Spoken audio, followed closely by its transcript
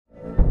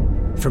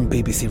From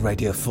BBC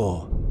Radio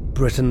 4,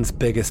 Britain's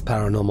biggest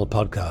paranormal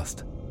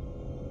podcast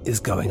is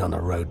going on a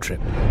road trip.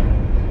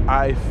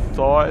 I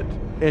thought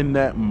in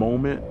that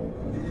moment,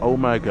 oh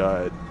my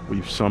God,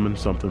 we've summoned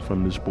something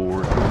from this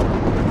board.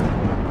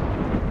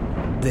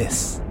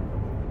 This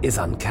is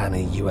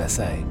Uncanny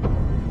USA.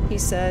 He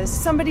says,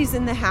 somebody's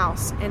in the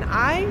house, and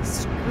I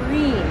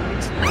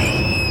screamed.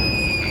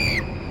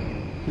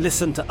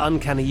 Listen to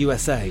Uncanny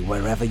USA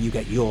wherever you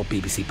get your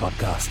BBC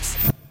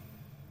podcasts,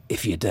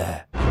 if you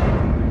dare.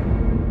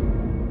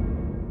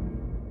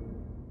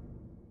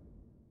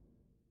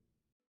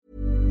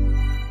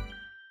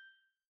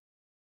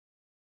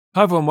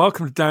 Hi everyone,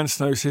 welcome to Dan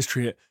Snow's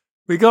History Hit.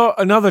 We got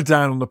another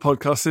Dan on the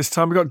podcast this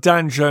time. We got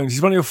Dan Jones.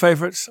 He's one of your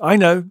favourites. I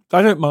know.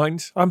 I don't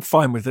mind. I'm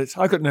fine with it.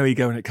 I've got no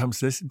ego when it comes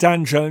to this.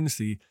 Dan Jones,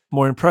 the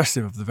more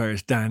impressive of the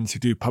various Dans who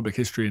do public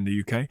history in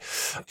the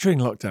UK. During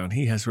lockdown,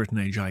 he has written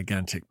a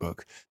gigantic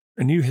book,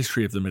 A New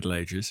History of the Middle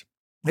Ages.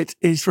 It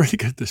is really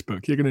good, this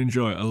book. You're going to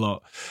enjoy it a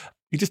lot.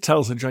 He just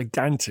tells a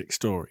gigantic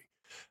story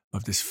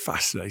of this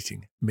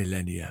fascinating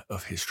millennia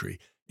of history.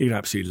 You're going to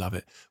absolutely love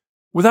it.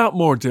 Without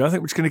more ado, I think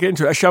we're just going to get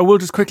into it. Actually, I will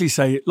just quickly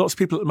say, lots of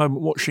people at the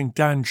moment watching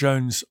Dan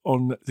Jones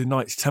on The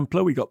Knights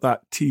Templar. We got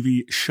that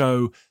TV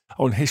show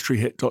on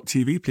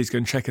historyhit.tv. Please go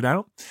and check it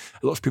out.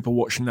 Lots of people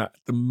watching that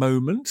at the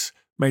moment.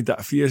 Made that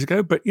a few years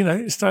ago, but, you know,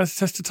 it stands the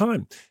test of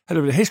time. Head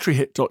over to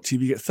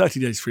historyhit.tv. Get 30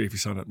 days free if you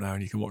sign up now,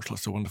 and you can watch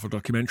lots of wonderful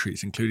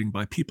documentaries, including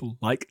by people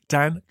like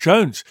Dan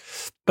Jones.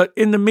 But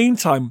in the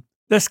meantime,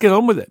 let's get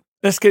on with it.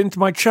 Let's get into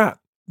my chat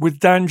with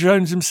Dan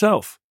Jones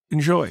himself.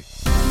 Enjoy.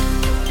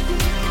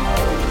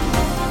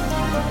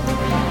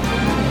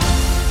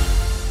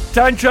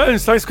 Dan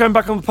Jones, thanks for coming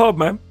back on the pod,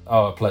 man.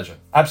 Oh, a pleasure.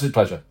 Absolute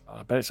pleasure.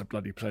 I bet it's a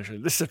bloody pleasure.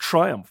 This is a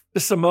triumph.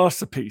 This is a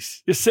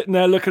masterpiece. You're sitting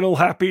there looking all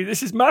happy.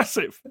 This is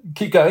massive.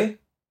 Keep going.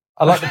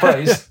 I like the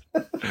praise.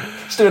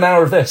 Let's do an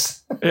hour of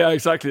this. Yeah,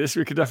 exactly.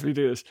 We could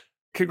definitely do this.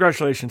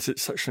 Congratulations.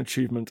 It's such an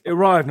achievement. It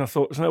arrived and I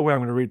thought, there's no way I'm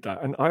going to read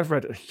that. And I've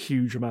read a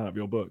huge amount of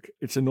your book.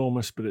 It's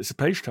enormous, but it's a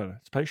page turner.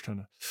 It's a page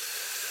turner.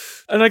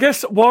 And I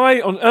guess, why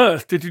on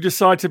earth did you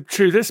decide to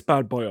chew this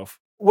bad boy off?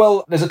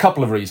 Well, there's a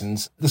couple of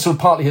reasons. They're sort of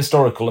partly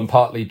historical and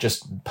partly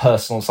just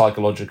personal,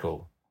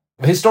 psychological.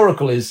 The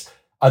historical is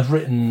I'd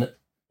written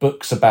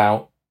books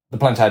about the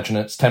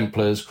Plantagenets,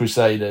 Templars,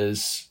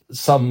 Crusaders,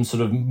 some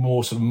sort of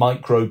more sort of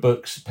micro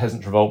books,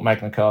 Peasant Revolt,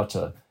 Magna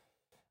Carta.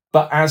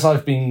 But as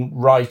I've been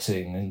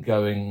writing and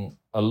going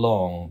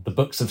along, the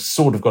books have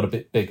sort of got a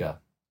bit bigger.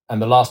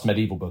 And the last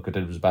medieval book I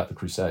did was about the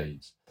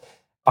Crusades.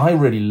 I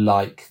really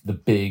like the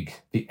big,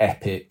 the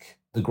epic,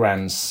 the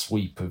grand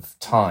sweep of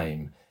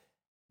time.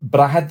 But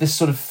I had this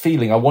sort of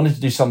feeling I wanted to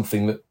do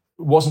something that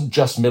wasn't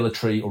just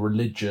military or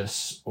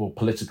religious or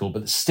political,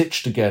 but that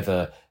stitched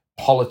together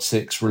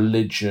politics,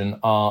 religion,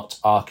 art,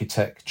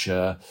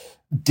 architecture,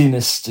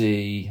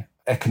 dynasty,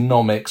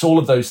 economics, all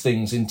of those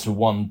things into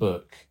one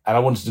book. And I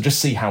wanted to just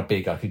see how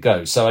big I could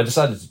go. So I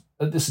decided,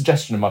 at the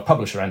suggestion of my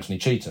publisher, Anthony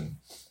Cheetham,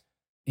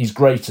 he's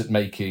great at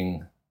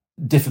making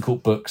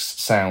difficult books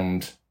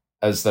sound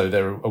as though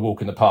they're a walk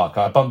in the park.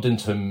 I bumped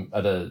into him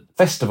at a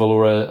festival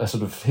or a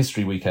sort of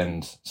history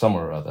weekend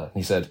somewhere or other. And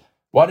he said,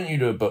 why don't you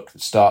do a book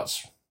that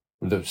starts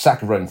with the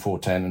sack of Rome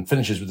 410 and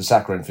finishes with the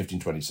sack of Rome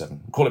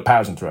 1527? Call it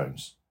Powers and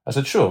Thrones. I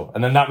said, sure.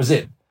 And then that was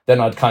it. Then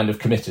I'd kind of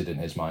committed in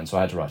his mind, so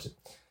I had to write it.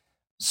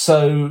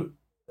 So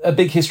a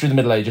big history of the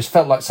Middle Ages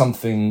felt like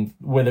something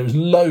where there was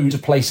loads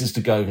of places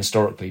to go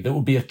historically that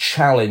would be a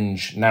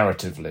challenge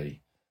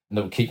narratively and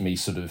that would keep me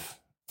sort of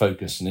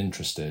focused and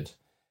interested.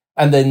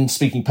 And then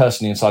speaking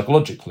personally and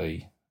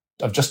psychologically,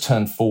 I've just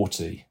turned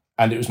 40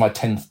 and it was my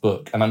 10th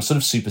book and I'm sort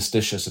of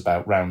superstitious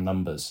about round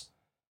numbers.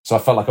 So I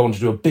felt like I wanted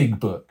to do a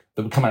big book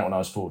that would come out when I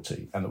was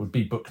 40 and that would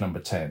be book number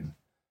 10.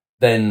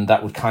 Then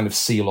that would kind of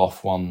seal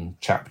off one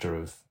chapter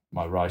of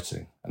my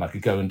writing and I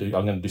could go and I'm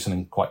going to do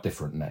something quite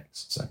different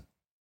next. So,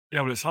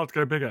 yeah, well, it's hard to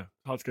go bigger.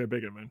 Hard to go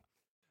bigger, man.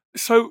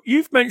 So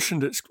you've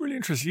mentioned, it's really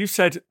interesting. You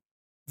said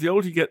the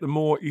older you get, the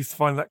more you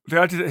find that the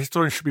idea that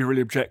historians should be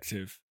really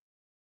objective.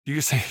 You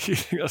just say you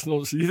think that's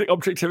nonsense. You think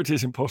objectivity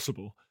is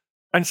impossible.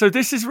 And so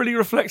this is really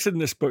reflected in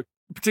this book,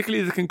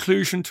 particularly the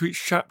conclusion to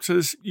each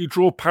chapters. You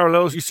draw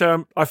parallels. You say,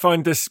 I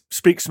find this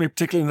speaks to me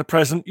particularly in the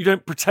present. You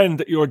don't pretend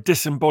that you're a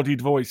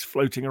disembodied voice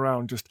floating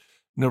around just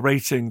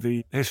narrating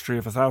the history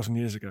of 1,000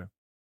 years ago.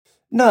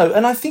 No,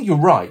 and I think you're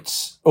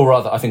right, or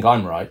rather, I think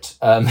I'm right,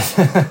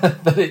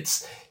 that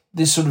it's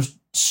this sort of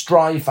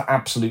strive for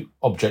absolute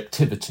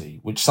objectivity,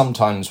 which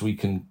sometimes we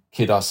can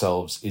kid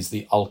ourselves is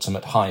the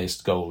ultimate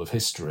highest goal of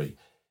history,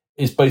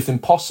 is both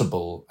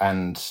impossible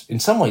and in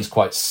some ways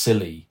quite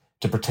silly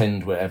to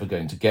pretend we're ever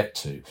going to get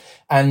to.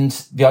 And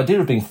the idea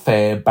of being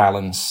fair,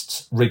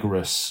 balanced,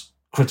 rigorous,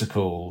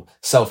 critical,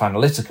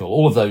 self-analytical,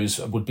 all of those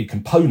would be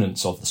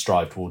components of the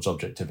strive towards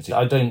objectivity.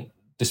 I don't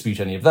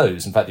dispute any of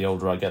those. In fact, the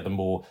older I get, the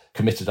more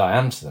committed I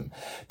am to them.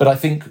 But I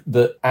think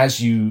that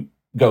as you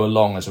go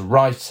along as a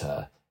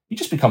writer, you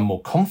just become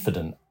more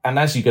confident. And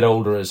as you get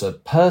older as a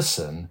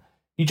person,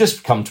 you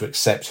just come to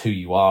accept who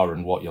you are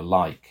and what you're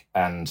like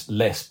and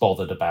less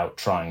bothered about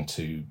trying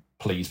to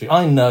please people.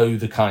 I know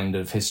the kind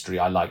of history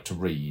I like to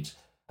read.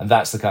 And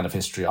that's the kind of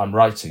history I'm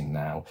writing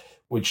now,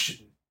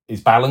 which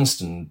is balanced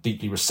and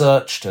deeply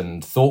researched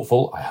and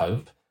thoughtful, I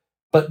hope,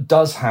 but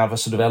does have a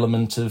sort of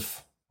element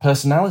of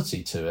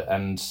personality to it.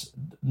 And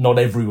not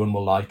everyone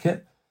will like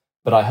it,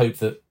 but I hope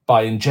that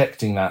by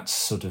injecting that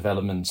sort of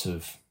element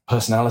of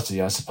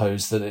personality, I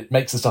suppose, that it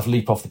makes the stuff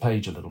leap off the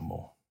page a little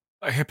more.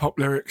 Hip-hop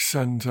lyrics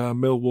and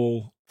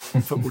Millwall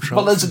football chants.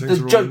 Well,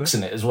 there's jokes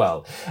in it as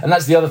well. And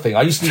that's the other thing.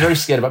 I used to be very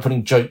scared about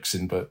putting jokes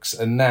in books,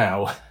 and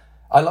now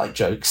I like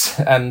jokes.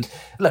 And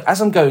look,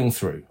 as I'm going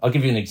through, I'll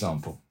give you an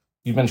example.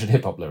 You mentioned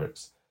hip-hop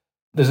lyrics.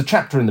 There's a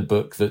chapter in the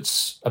book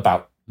that's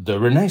about the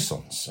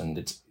Renaissance, and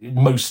it's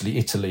mostly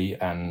Italy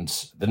and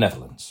the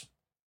Netherlands.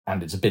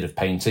 And it's a bit of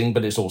painting,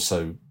 but it's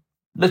also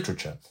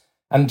literature.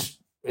 And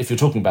if you're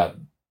talking about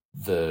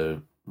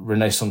the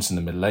Renaissance in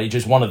the Middle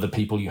Ages, one of the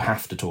people you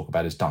have to talk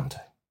about is Dante.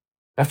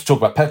 You have to talk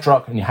about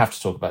Petrarch, and you have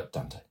to talk about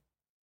Dante.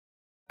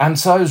 And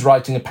so I was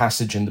writing a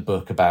passage in the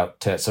book about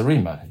terza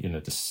rima,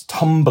 this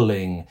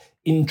tumbling,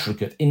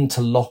 intricate,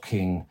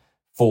 interlocking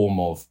form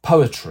of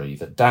poetry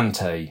that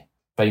Dante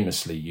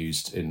famously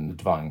used in the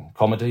Divine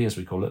Comedy, as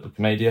we call it, the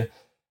Commedia.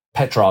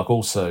 Petrarch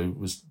also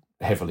was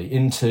heavily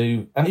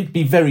into, and it'd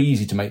be very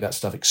easy to make that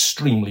stuff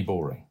extremely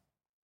boring.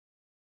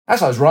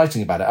 As I was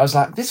writing about it, I was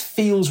like, this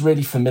feels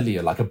really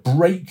familiar, like a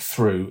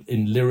breakthrough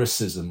in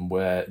lyricism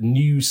where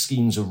new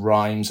schemes of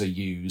rhymes are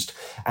used.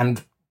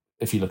 And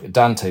if you look at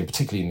Dante,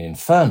 particularly in the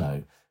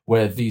Inferno,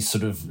 where these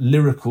sort of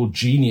lyrical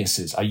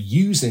geniuses are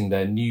using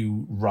their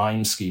new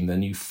rhyme scheme, their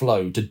new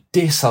flow, to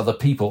diss other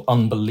people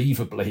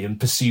unbelievably and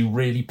pursue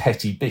really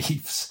petty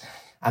beefs.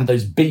 And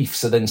those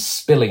beefs are then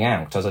spilling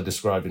out, as I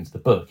describe into the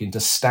book, into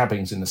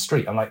stabbings in the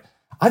street. I'm like,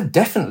 I've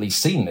definitely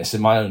seen this in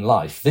my own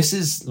life. This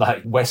is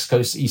like West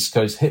Coast, East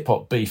Coast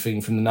hip-hop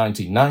beefing from the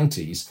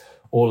 1990s,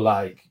 or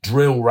like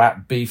drill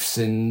rap beefs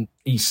in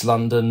East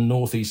London,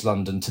 North East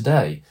London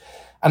today.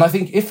 And I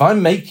think if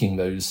I'm making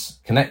those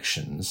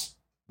connections,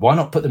 why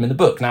not put them in the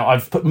book? Now,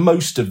 I've put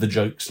most of the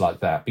jokes like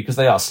that, because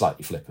they are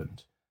slightly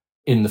flippant,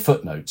 in the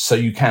footnotes, so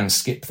you can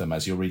skip them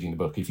as you're reading the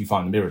book if you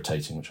find them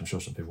irritating, which I'm sure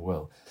some people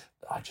will.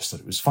 I just thought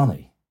it was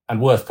funny and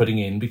worth putting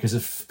in, because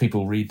if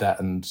people read that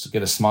and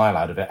get a smile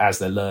out of it as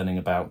they're learning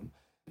about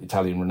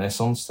Italian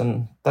Renaissance,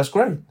 then that's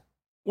great.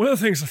 One of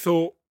the things I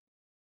thought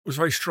was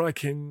very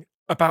striking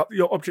about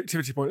your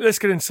objectivity point, let's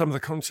get into some of the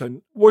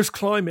content, was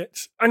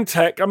climate and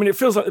tech. I mean, it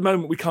feels like at the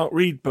moment we can't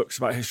read books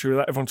about history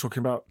without everyone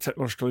talking about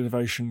technological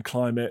innovation,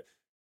 climate,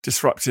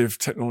 disruptive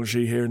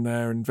technology here and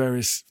there, and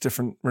various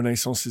different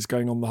renaissances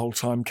going on the whole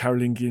time.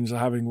 Carolingians are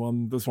having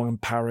one, there's one in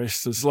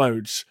Paris, there's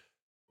loads.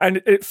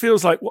 And it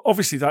feels like, well,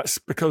 obviously that's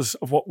because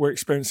of what we're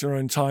experiencing in our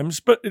own times,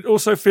 but it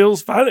also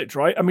feels valid,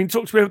 right? I mean,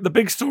 talk to me about the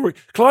big story.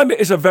 Climate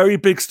is a very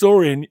big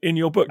story in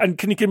your book. And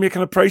can you give me a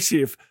kind of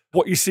précis of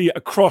what you see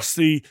across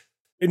the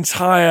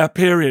entire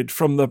period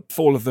from the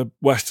fall of the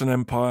Western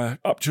Empire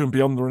up to and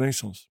beyond the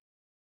Renaissance?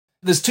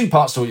 There's two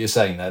parts to what you're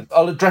saying there.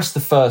 I'll address the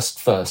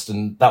first,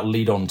 and that'll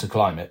lead on to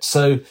climate.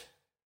 So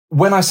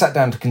when I sat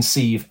down to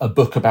conceive a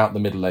book about the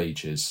Middle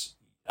Ages,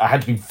 I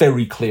had to be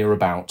very clear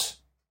about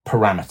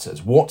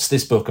parameters. What's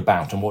this book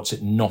about and what's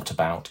it not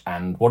about,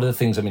 and what are the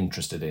things I'm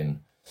interested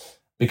in?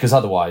 Because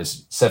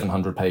otherwise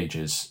 700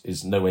 pages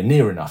is nowhere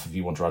near enough if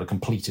you want to write a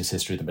completist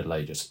history of the Middle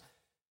Ages.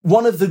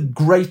 One of the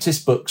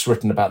greatest books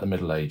written about the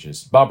Middle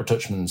Ages, Barbara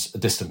Tuchman's A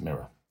Distant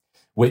Mirror,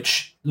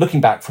 which,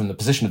 looking back from the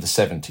position of the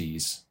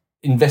 70s,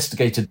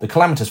 investigated the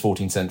calamitous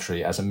 14th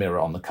century as a mirror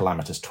on the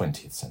calamitous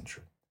 20th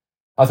century.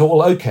 I thought,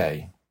 well,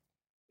 okay,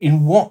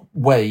 in what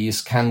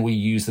ways can we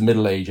use the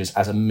Middle Ages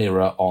as a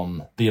mirror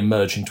on the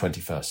emerging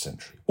 21st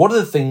century? What are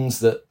the things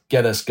that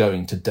get us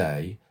going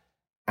today?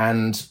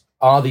 And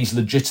are these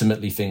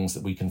legitimately things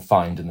that we can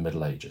find in the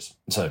Middle Ages?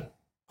 So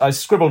I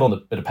scribbled on a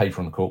bit of paper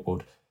on the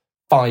corkboard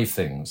 5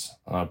 things,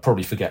 and I'll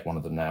probably forget one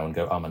of them now and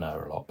go and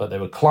a lot, but they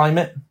were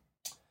climate,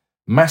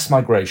 mass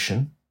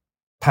migration,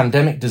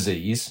 pandemic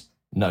disease.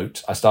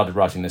 Note, I started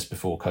writing this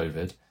before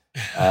COVID.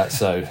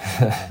 So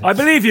I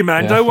believe you,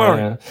 man. Don't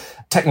worry.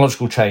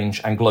 Technological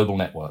change and global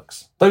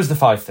networks. Those are the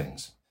 5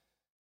 things.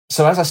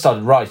 So as I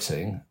started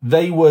writing,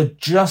 they were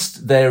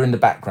just there in the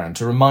background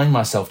to remind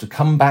myself to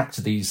come back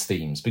to these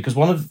themes, because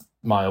one of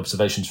my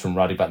observations from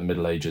writing about the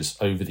Middle Ages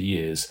over the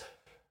years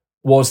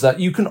was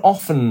that you can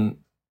often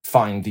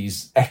find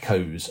these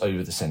echoes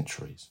over the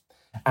centuries.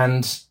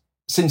 And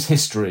since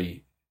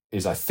history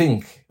is, I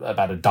think,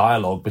 about a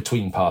dialogue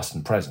between past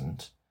and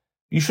present,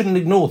 you shouldn't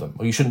ignore them,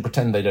 or you shouldn't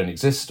pretend they don't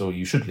exist, or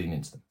you should lean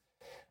into them.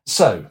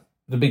 So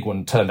the big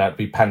one turned out to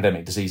be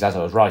pandemic disease as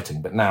I was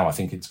writing, but now I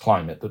think it's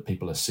climate that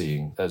people are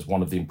seeing as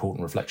one of the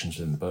important reflections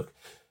in the book.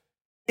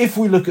 If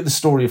we look at the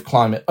story of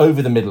climate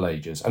over the Middle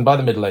Ages, and by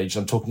the Middle Ages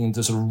I'm talking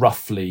into sort of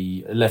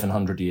roughly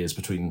 1100 years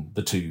between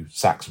the two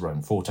sacks of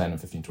Rome, 410 and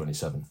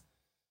 1527.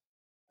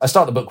 I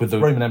start the book with the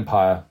Roman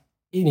Empire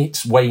in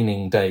its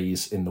waning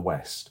days in the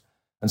West,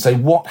 and say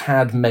what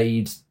had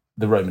made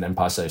the Roman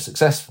Empire so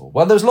successful?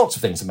 Well, there's lots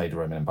of things that made the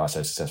Roman Empire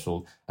so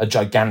successful. A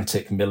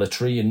gigantic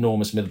military,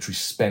 enormous military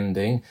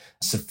spending,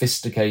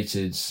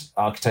 sophisticated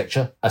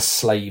architecture, a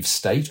slave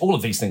state. All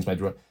of these things made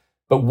the Roman.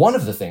 But one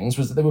of the things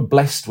was that they were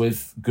blessed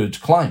with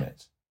good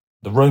climate.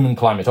 The Roman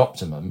climate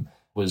optimum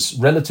was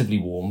relatively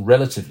warm,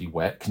 relatively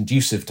wet,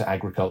 conducive to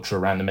agriculture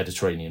around the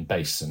Mediterranean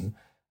basin,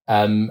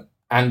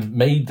 and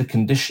made the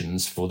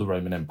conditions for the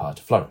Roman Empire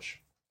to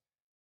flourish.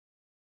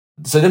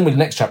 So then with the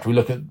next chapter, we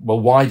look at, well,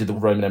 why did the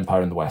Roman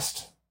Empire in the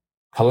West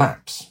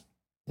collapse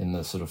in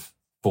the sort of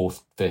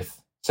 4th,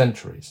 5th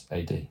centuries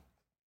AD?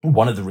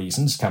 One of the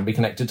reasons can be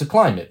connected to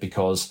climate,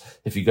 because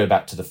if you go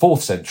back to the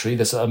 4th century,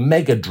 there's a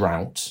mega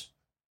drought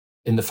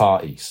in the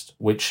Far East,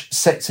 which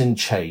sets in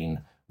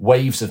chain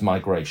waves of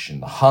migration.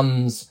 The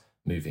Huns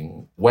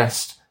moving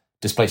west,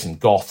 displacing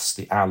Goths,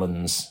 the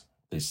Alans,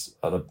 these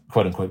other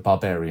quote-unquote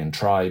barbarian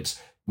tribes,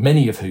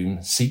 many of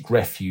whom seek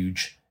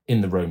refuge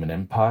in the Roman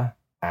Empire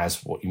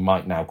as what you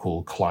might now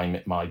call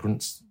climate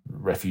migrants,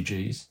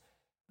 refugees,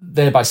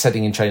 thereby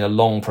setting in chain a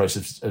long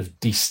process of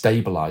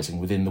destabilizing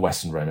within the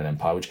Western Roman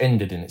Empire, which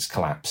ended in its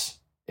collapse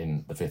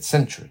in the 5th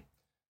century.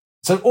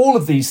 So all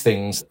of these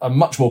things are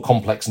much more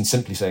complex than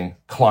simply saying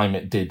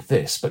climate did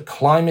this, but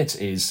climate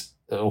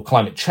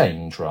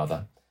change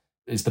rather,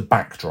 is the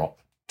backdrop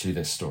to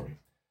this story.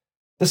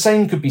 The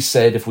same could be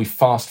said if we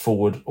fast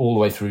forward all the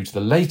way through to the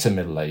later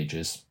Middle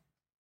Ages,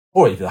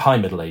 or even the High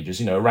Middle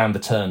Ages, around the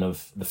turn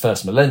of the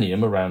first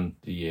millennium, around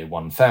the year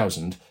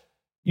 1000,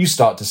 you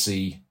start to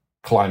see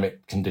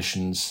climate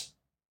conditions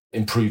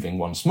improving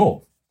once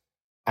more.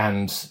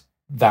 And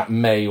that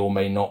may or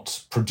may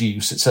not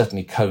produce, it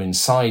certainly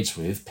coincides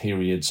with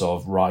periods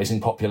of rising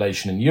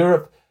population in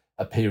Europe,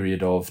 a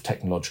period of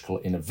technological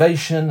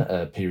innovation,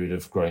 a period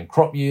of growing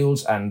crop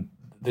yields, and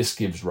this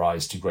gives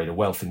rise to greater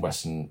wealth in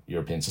Western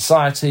European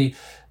society.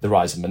 The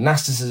rise of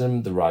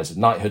monasticism, the rise of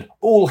knighthood,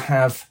 all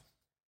have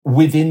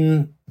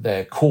within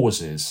their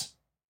causes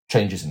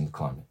changes in the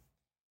climate.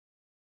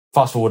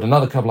 Fast forward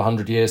another couple of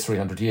 100 years,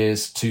 300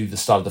 years, to the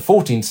start of the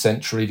 14th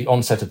century, the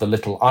onset of the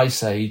Little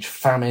Ice Age,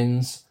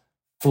 famines,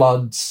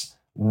 floods,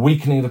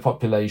 weakening of the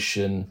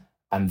population,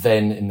 and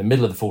then in the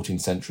middle of the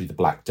 14th century, the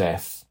Black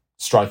Death,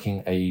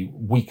 striking a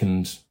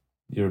weakened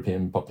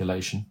European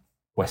population,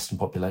 Western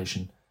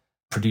population,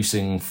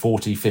 producing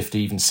 40, 50,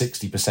 even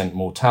 60%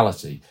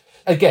 mortality.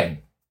 Again,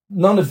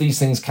 none of these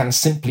things can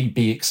simply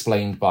be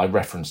explained by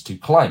reference to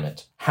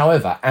climate.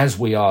 However, as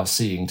we are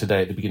seeing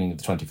today at the beginning of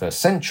the 21st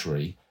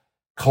century,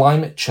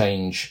 climate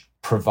change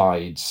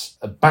provides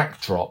a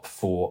backdrop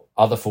for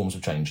other forms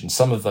of change, and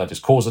some of that is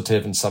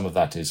causative and some of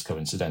that is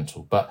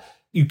coincidental. But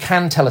you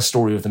can tell a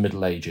story of the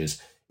Middle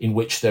Ages in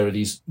which there are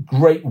these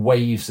great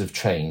waves of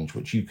change,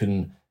 which you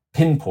can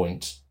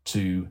pinpoint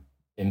to,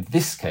 in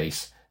this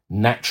case,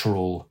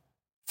 natural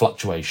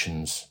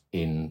fluctuations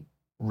in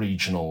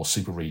regional,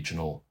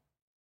 super-regional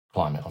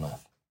climate on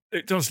Earth.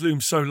 It does loom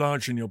so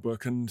large in your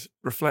book and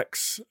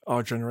reflects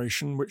our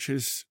generation, which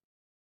is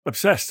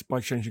obsessed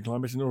by changing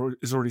climate and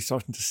is already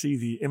starting to see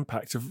the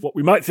impact of what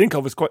we might think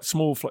of as quite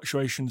small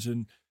fluctuations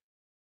in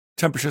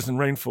temperatures and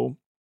rainfall.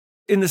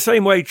 In the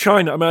same way,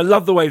 China, I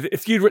love the way that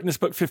if you'd written this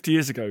book 50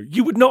 years ago,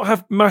 you would not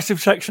have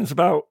massive sections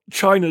about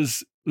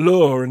China's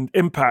lure and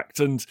impact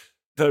and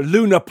the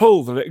lunar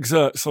pull that it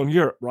exerts on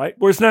Europe, right?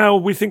 Whereas now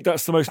we think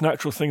that's the most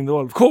natural thing in the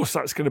world. Of course,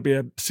 that's going to be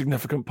a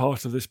significant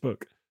part of this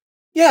book.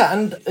 Yeah,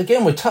 and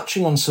again, we're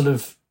touching on sort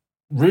of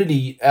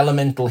really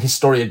elemental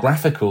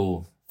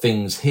historiographical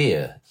things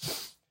here.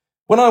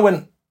 When I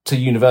went to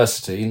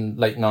university in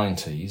the late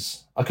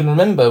 90s, I can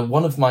remember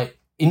one of my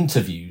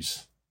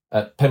interviews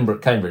at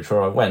Pembroke, Cambridge,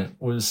 where I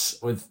went, was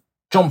with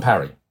John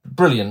Parry,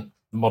 brilliant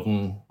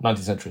modern 19th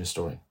century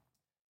historian.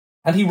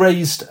 And he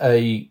raised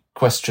a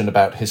question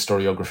about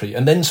historiography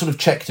and then sort of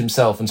checked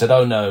himself and said,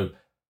 oh no,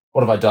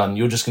 what have I done?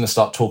 You're just going to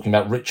start talking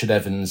about Richard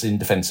Evans in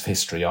Defence of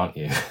History, aren't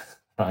you?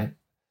 Right?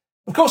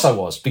 Of course I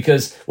was,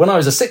 because when I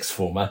was a sixth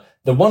former,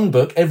 the one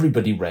book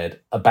everybody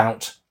read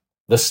about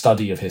the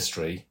study of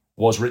history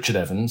was Richard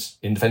Evans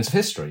in Defence of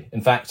History.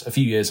 In fact, a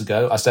few years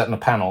ago, I sat on a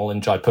panel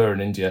in Jaipur in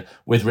India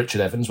with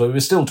Richard Evans where we were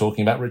still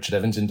talking about Richard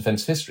Evans in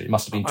Defence of History. It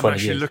must have been 20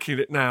 years. I'm actually looking at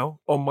it now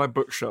on my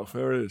bookshelf.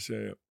 There it is,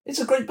 yeah. It's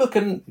a great book,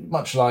 and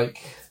much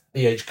like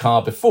E.H.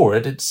 Carr before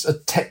it, it's a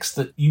text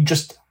that you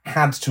just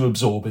had to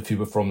absorb if you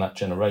were from that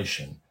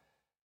generation.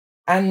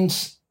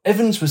 And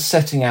Evans was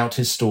setting out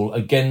his stall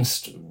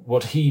against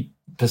what he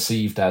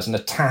perceived as an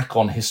attack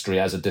on history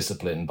as a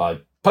discipline by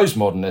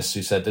postmodernists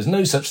who said there's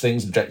no such thing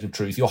as objective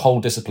truth, your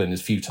whole discipline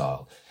is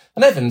futile.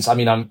 And Evans,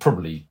 I'm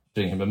probably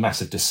doing him a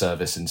massive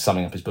disservice in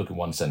summing up his book in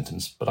one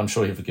sentence, but I'm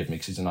sure he'll forgive me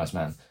because he's a nice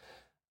man.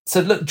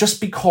 Said, look, just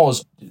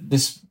because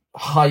this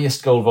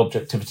highest goal of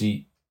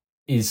objectivity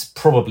is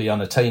probably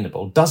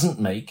unattainable doesn't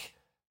make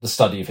the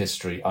study of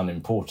history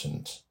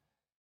unimportant.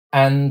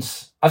 And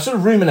I've sort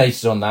of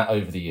ruminated on that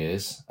over the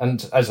years,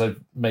 and as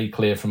I've made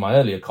clear from my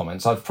earlier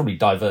comments, I've probably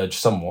diverged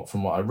somewhat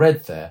from what I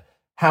read there.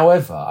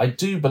 However, I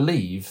do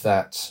believe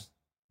that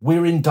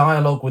we're in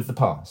dialogue with the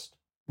past.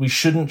 We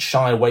shouldn't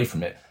shy away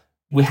from it.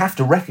 We have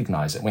to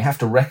recognise it. We have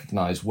to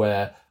recognise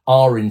where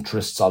our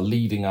interests are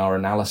leading our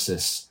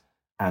analysis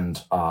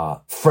and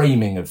our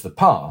framing of the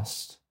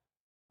past.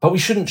 But we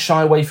shouldn't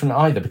shy away from it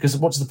either, because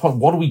what's the point?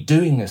 What are we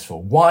doing this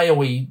for? Why are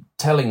we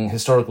telling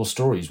historical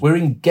stories? We're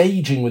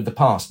engaging with the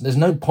past. There's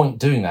no point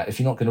doing that if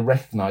you're not going to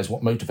recognise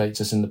what motivates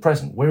us in the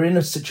present. We're in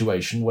a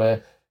situation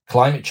where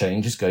climate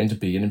change is going to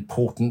be an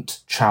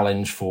important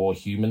challenge for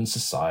human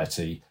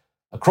society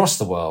across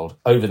the world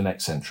over the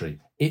next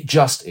century. It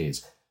just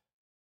is.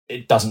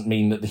 It doesn't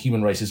mean that the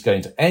human race is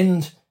going to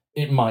end.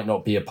 It might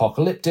not be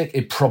apocalyptic.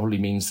 It probably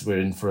means we're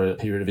in for a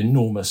period of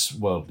enormous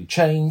worldly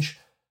change.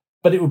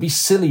 But it would be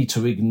silly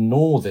to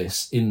ignore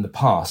this in the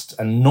past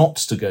and not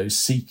to go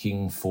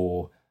seeking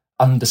for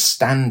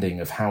understanding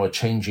of how a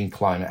changing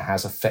climate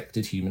has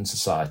affected human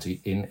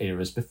society in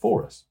eras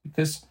before us.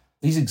 Because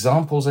these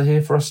examples are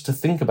here for us to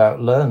think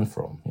about, learn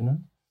from, you know?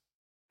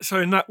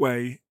 So in that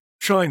way,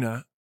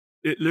 China,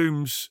 it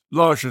looms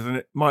larger than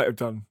it might have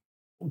done.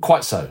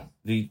 Quite so.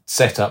 The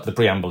setup, the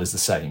preamble is the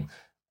same.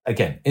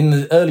 Again, in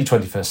the early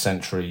 21st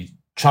century,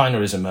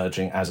 China is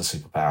emerging as a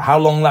superpower. How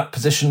long that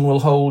position will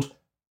hold,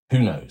 who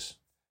knows?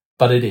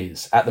 But it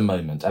is at the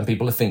moment, and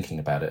people are thinking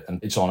about it, and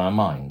it's on our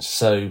minds.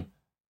 So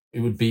it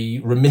would be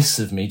remiss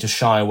of me to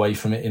shy away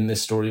from it in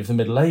this story of the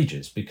Middle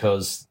Ages,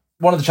 because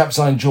one of the chapters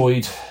I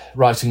enjoyed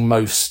writing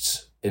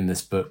most in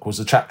this book was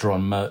the chapter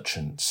on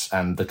merchants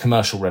and the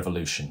commercial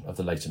revolution of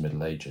the later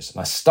Middle Ages. And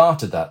I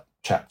started that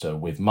chapter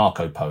with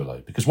Marco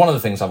Polo, because one of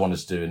the things I wanted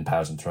to do in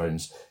Powers and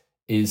Thrones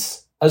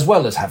is, as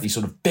well as have these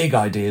sort of big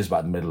ideas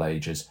about the Middle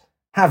Ages,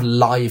 have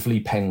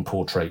lively pen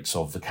portraits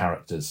of the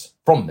characters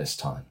from this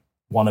time,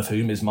 one of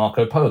whom is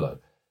Marco Polo.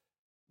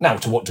 Now,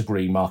 to what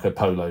degree Marco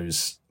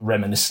Polo's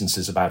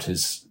reminiscences about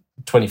his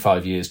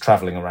 25 years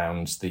travelling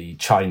around the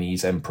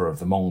Chinese emperor of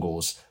the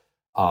Mongols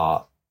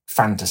are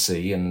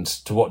fantasy, and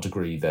to what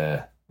degree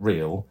they're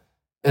real,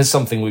 is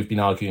something we've been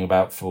arguing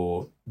about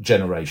for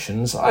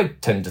generations. I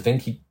tend to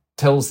think he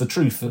tells the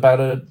truth about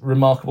a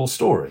remarkable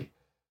story,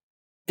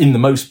 in the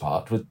most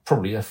part, with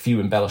probably a few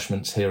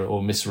embellishments here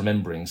or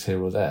misrememberings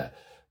here or there.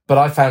 But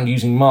I found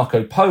using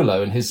Marco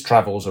Polo and his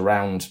travels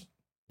around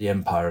the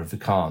empire of the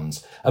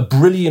Khans a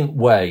brilliant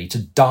way to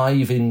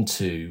dive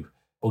into,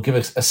 or give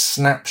us a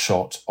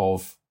snapshot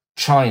of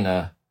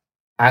China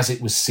as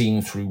it was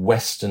seen through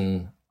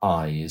Western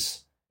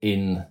eyes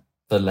in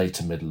the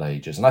later Middle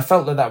Ages. And I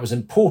felt that that was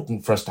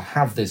important for us to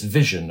have this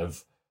vision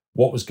of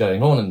what was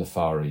going on in the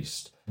Far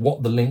East,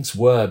 what the links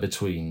were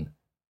between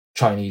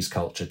Chinese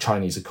culture,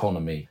 Chinese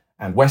economy,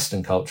 and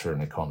Western culture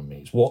and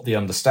economies, what the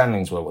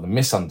understandings were, what the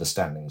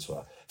misunderstandings were.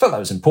 I felt that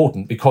was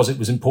important because it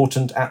was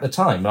important at the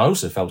time. And I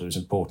also felt it was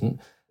important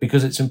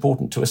because it's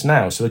important to us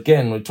now. So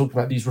again, we're talking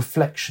about these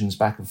reflections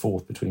back and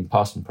forth between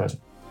past and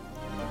present.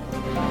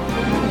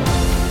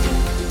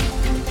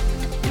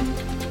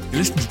 You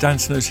listen to Dan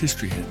Snow's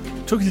History Hit,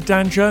 talking to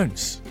Dan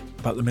Jones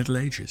about the Middle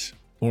Ages.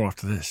 More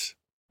after this.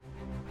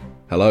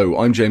 Hello,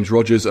 I'm James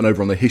Rogers, and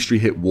over on the History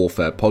Hit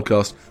Warfare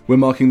podcast, we're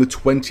marking the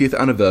 20th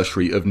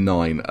anniversary of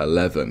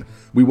 9/11.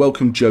 We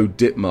welcome Joe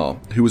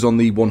Dittmar, who was on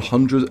the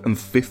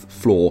 105th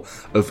floor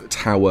of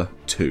Tower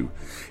 2.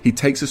 He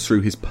takes us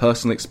through his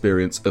personal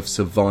experience of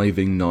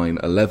surviving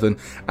 9/11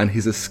 and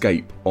his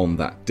escape on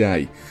that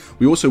day.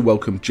 We also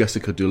welcome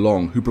Jessica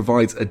DeLong, who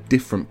provides a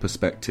different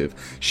perspective.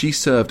 She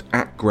served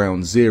at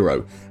Ground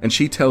Zero, and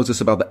she tells us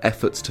about the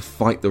efforts to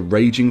fight the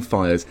raging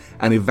fires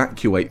and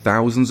evacuate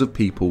thousands of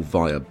people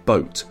via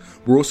boat.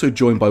 We're also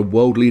joined by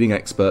world-leading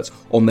experts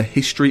on the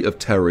history of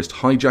terrorist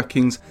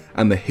hijackings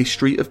and the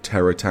history of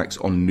terror attacks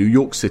on New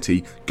York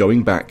City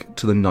going back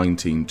to the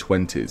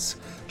 1920s.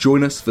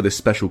 Join us for this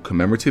special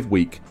commemorative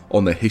week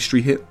on the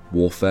History Hit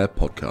Warfare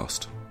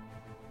podcast.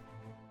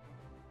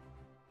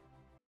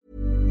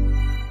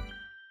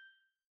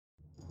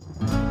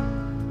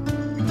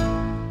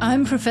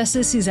 I'm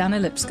Professor Susanna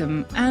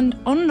Lipscomb, and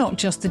on Not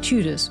Just the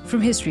Tudors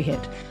from History Hit,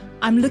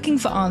 I'm looking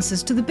for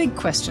answers to the big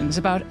questions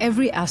about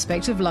every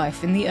aspect of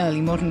life in the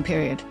early modern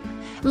period.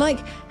 Like,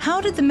 how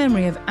did the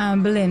memory of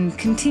Anne Boleyn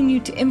continue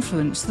to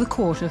influence the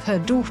court of her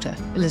daughter,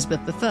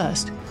 Elizabeth I?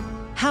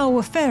 How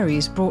were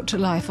fairies brought to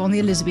life on the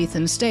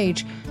Elizabethan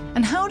stage?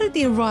 And how did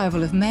the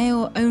arrival of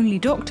male-only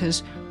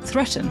doctors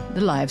threaten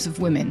the lives of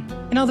women?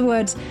 In other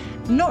words,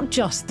 not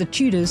just the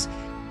Tudors,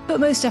 but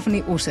most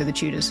definitely also the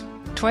Tudors.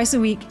 Twice a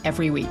week,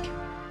 every week.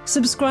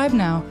 Subscribe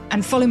now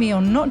and follow me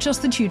on Not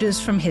Just the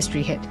Tudors from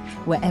History Hit,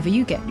 wherever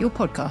you get your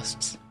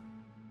podcasts.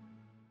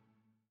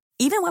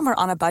 Even when we're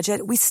on a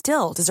budget, we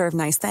still deserve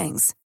nice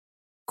things.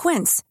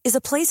 Quince is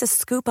a place to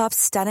scoop up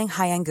stunning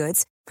high-end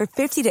goods for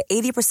 50 to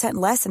 80%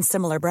 less than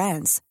similar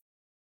brands.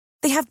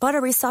 They have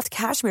buttery soft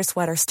cashmere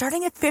sweaters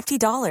starting at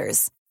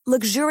 $50,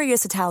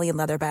 luxurious Italian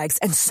leather bags,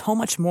 and so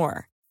much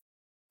more.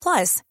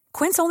 Plus,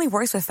 Quince only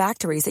works with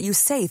factories that use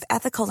safe,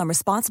 ethical, and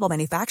responsible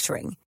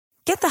manufacturing.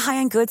 Get the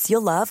high-end goods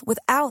you'll love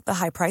without the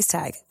high price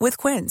tag with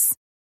Quince.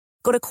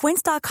 Go to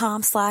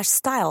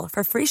quince.com/style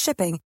for free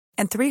shipping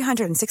and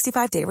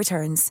 365-day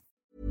returns.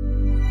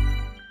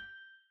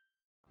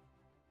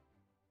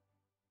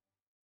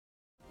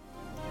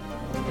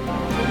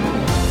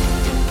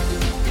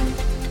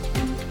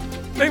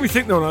 Made me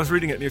think, though, when I was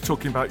reading it, and you're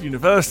talking about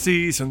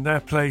universities and their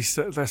place,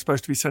 that they're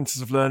supposed to be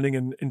centres of learning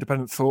and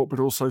independent thought, but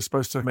also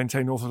supposed to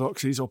maintain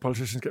orthodoxies, or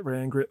politicians get very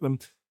angry at them.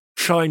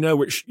 China,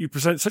 which you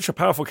present such a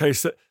powerful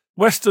case that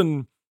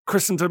Western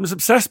Christendom is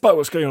obsessed by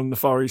what's going on in the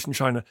Far East and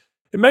China.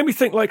 It made me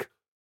think, like,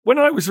 when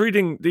I was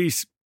reading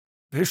these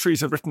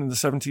histories I've written in the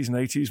 70s and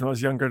 80s when I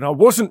was younger, and I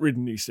wasn't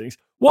reading these things,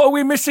 what are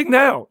we missing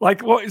now?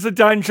 Like, what is the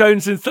Dan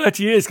Jones in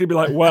 30 years going to be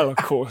like? Well, of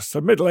course,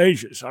 the Middle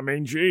Ages. I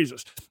mean,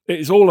 Jesus.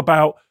 It is all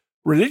about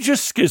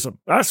religious schism.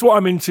 That's what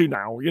I'm into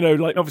now. You know,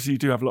 like, obviously you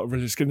do have a lot of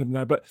religious schism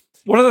there, but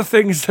one of the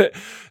things that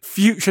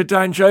future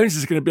Dan Jones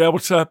is going to be able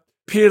to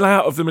peel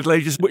out of the Middle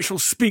Ages, which will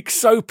speak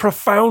so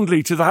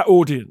profoundly to that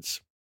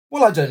audience?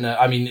 Well, I don't know.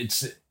 I mean,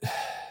 it's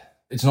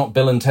not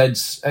Bill and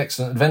Ted's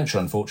Excellent Adventure,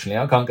 unfortunately.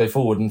 I can't go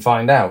forward and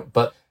find out.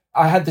 But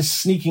I had this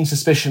sneaking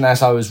suspicion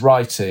as I was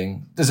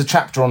writing. There's a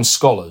chapter on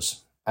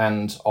scholars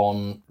and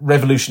on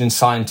revolution in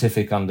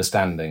scientific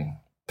understanding,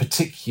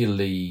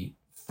 particularly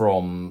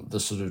from the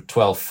sort of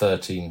 12th,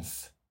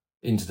 13th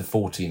into the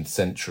 14th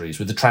centuries,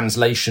 with the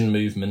translation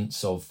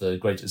movements of the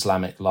great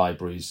Islamic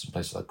libraries in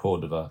places like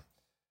Cordoba,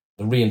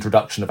 the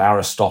reintroduction of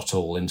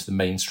Aristotle into the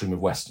mainstream of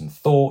Western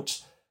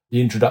thought,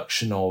 the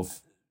introduction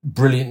of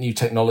brilliant new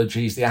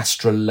technologies, the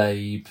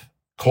astrolabe,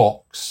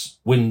 clocks,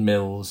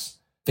 windmills,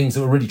 things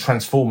that were really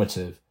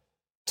transformative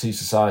to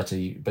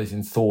society, both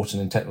in thought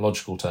and in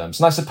technological terms.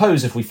 And I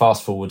suppose if we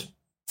fast forward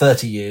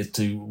 30 years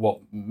to what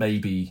may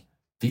be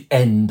the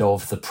end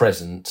of the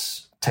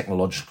present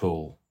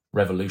technological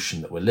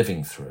revolution that we're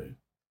living through,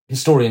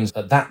 historians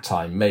at that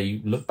time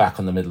may look back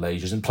on the Middle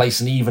Ages and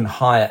place an even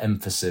higher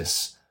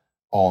emphasis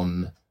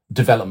on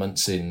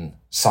developments in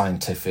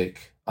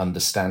scientific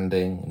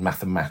understanding,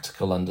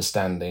 mathematical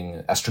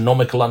understanding,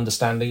 astronomical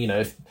understanding. You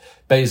know, if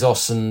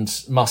Bezos and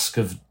Musk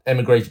have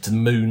emigrated to the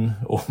moon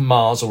or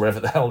Mars or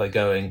wherever the hell they're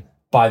going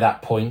by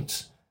that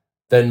point,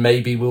 then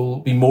maybe we'll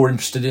be more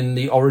interested in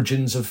the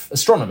origins of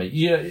astronomy.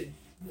 Yeah.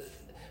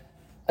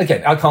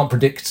 Again, I can't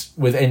predict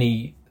with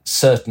any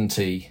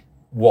certainty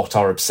what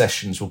our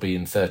obsessions will be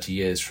in 30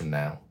 years from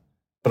now.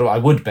 But I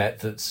would bet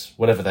that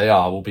whatever they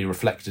are will be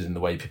reflected in the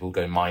way people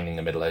go mining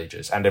the Middle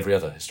Ages and every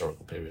other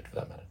historical period for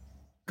that matter.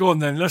 Go on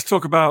then, let's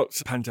talk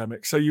about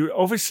pandemic. So you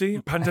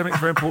obviously, pandemic,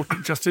 very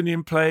important,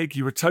 Justinian plague,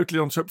 you were totally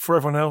onto it for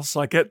everyone else,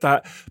 I get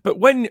that. But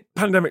when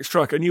pandemic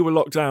struck and you were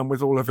locked down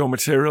with all of your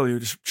material, you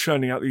were just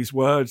churning out these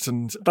words,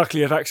 and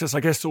luckily you had access,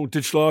 I guess, to all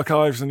digital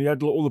archives, and you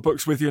had all the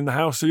books with you in the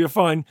house, so you're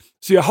fine.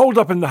 So you're holed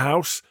up in the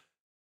house.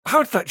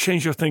 How did that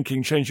change your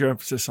thinking, change your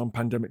emphasis on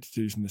pandemic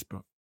disease in this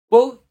book?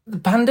 Well, the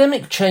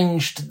pandemic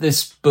changed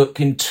this book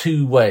in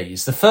two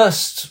ways. The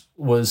first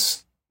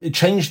was it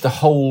changed the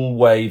whole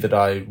way that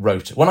I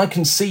wrote it. When I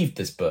conceived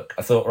this book,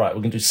 I thought, right,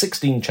 we're going to do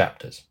 16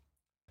 chapters.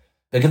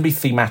 They're going to be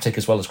thematic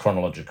as well as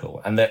chronological.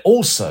 And they're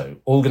also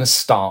all going to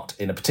start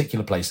in a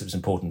particular place that was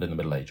important in the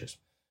Middle Ages.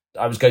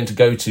 I was going to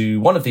go to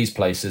one of these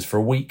places for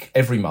a week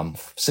every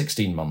month,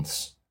 16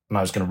 months, and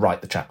I was going to write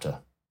the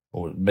chapter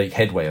or make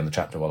headway on the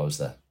chapter while I was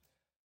there.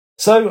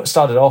 So I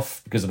started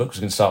off, because the book was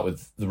going to start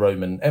with the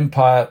Roman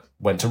Empire,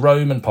 went to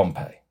Rome and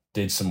Pompeii,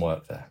 did some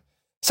work there.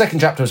 Second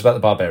chapter was about the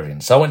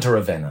barbarians. So I went to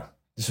Ravenna.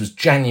 This was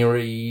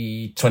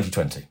January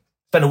 2020.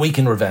 Spent a week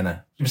in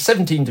Ravenna. It was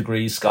 17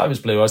 degrees, sky was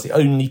blue. I was the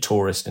only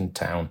tourist in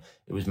town.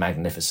 It was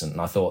magnificent.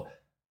 And I thought,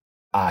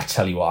 I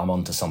tell you what, I'm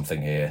onto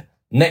something here.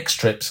 Next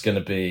trip's going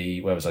to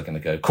be, where was I going to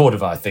go?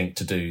 Cordoba, I think,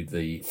 to do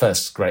the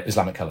first great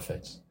Islamic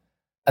caliphates.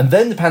 And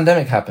then the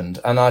pandemic happened,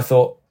 and I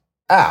thought,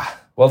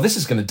 well, this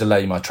is going to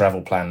delay my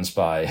travel plans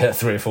by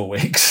 3 or 4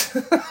 weeks.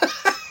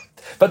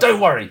 But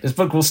don't worry, this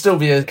book will still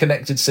be a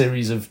connected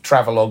series of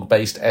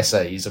travelogue-based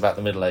essays about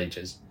the Middle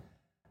Ages.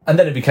 And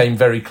then it became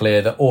very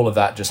clear that all of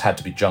that just had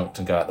to be junked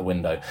and go out the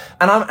window.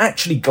 And I'm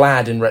actually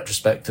glad in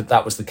retrospect that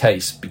that was the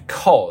case,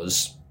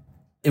 because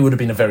it would have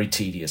been a very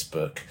tedious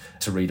book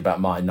to read about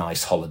my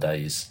nice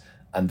holidays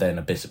and then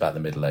a bit about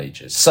the Middle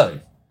Ages. So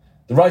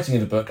the writing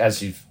of the book,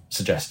 as you've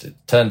suggested,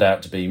 turned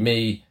out to be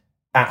me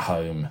at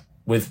home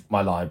with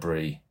my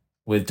library,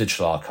 with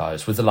digital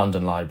archives, with the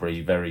London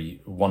Library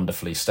very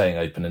wonderfully staying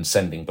open and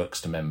sending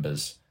books to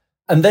members.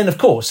 And then, of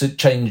course, it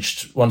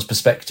changed one's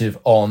perspective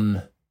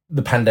on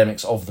the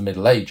pandemics of the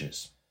Middle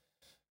Ages.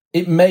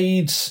 It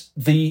made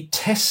the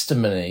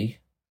testimony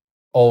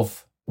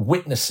of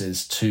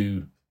witnesses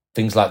to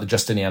things like the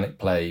Justinianic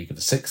plague of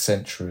the 6th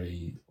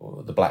century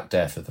or the Black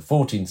Death of the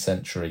 14th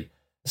century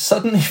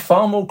suddenly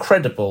far more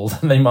credible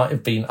than they might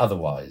have been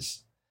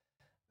otherwise.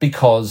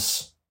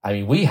 Because, I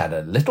mean, we had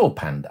a little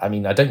I don't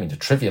mean to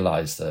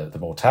trivialise the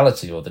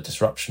mortality or the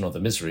disruption or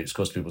the misery it's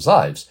caused people's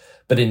lives,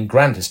 but in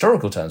grand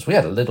historical terms, we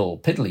had a little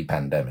piddly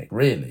pandemic,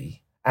 really.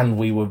 And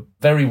we were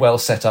very well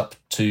set up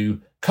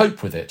to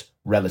cope with it,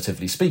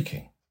 relatively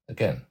speaking.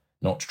 Again,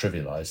 not to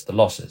trivialise the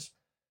losses.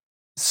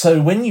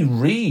 So when you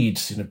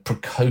read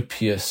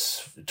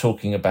Procopius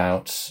talking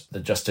about the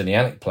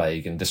Justinianic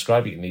plague and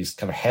describing it in these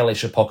kind of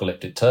hellish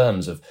apocalyptic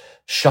terms of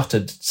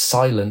shuttered,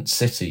 silent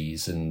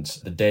cities and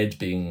the dead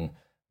being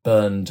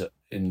burned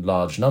in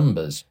large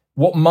numbers,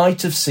 what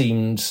might have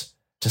seemed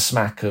to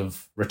smack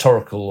of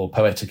rhetorical or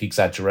poetic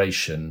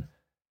exaggeration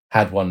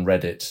had one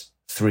read it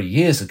 3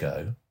 years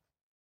ago,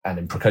 and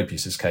in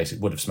Procopius's case, it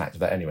would have smacked of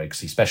that anyway,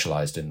 because he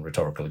specialised in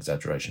rhetorical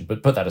exaggeration.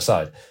 But put that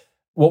aside,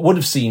 what would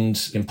have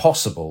seemed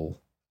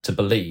impossible to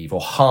believe,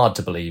 or hard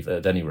to believe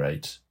at any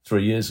rate,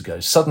 3 years ago,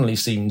 suddenly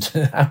seemed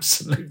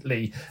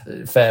absolutely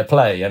fair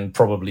play and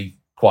probably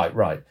quite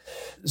right.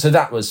 So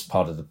that was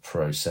part of the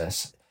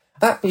process.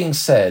 That being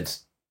said,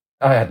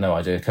 I had no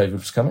idea COVID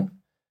was coming,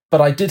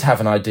 but I did have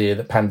an idea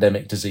that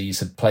pandemic disease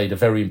had played a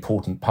very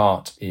important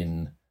part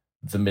in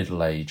the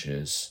Middle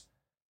Ages,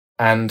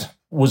 and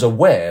was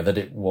aware that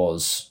it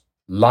was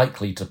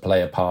likely to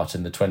play a part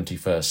in the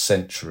 21st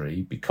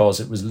century because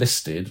it was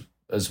listed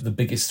as the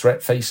biggest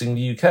threat facing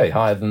the UK,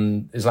 higher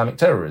than Islamic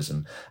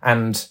terrorism.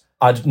 And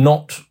I'd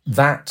not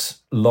that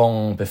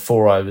long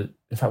before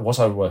was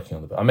I working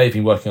on the book? I may have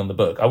been working on the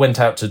book. I went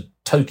out to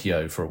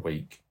Tokyo for a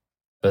week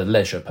for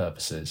leisure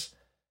purposes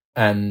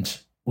and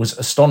was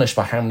astonished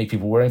by how many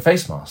people were wearing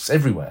face masks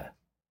everywhere.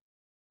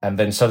 And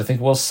then started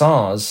thinking, well,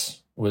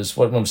 SARS was,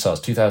 when was SARS?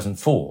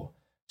 2004.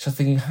 So I'm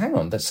thinking, hang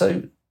on,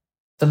 so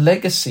the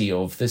legacy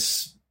of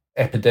this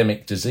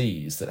epidemic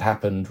disease that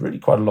happened really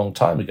quite a long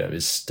time ago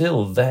is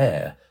still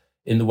there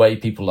in the way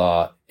people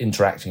are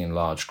interacting in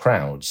large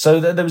crowds. So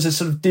there was a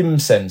sort of dim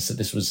sense that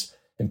this was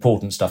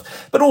important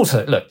stuff. But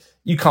also, look,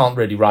 you can't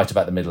really write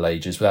about the Middle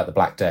Ages without the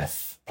Black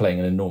Death playing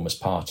an enormous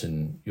part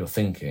in your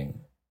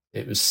thinking.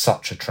 It was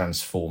such a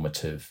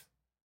transformative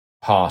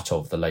part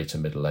of the later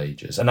Middle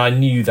Ages. And I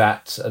knew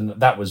that, and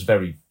that was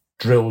very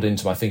drilled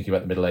into my thinking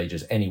about the Middle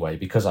Ages anyway,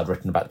 because I'd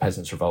written about the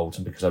Peasants' Revolt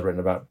and because I'd written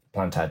about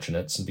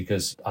Plantagenets and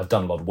because I've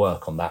done a lot of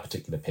work on that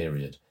particular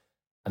period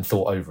and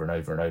thought over and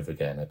over and over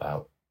again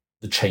about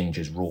the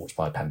changes wrought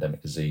by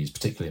pandemic disease,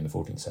 particularly in the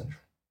 14th century.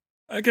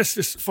 I guess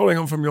just following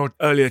on from your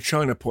earlier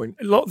China point,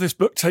 a lot of this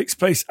book takes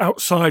place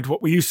outside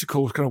what we used to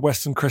call kind of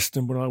Western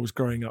Christendom when I was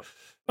growing up.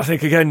 I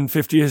think, again,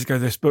 50 years ago,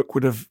 this book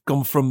would have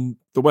gone from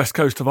the west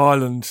coast of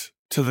Ireland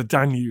to the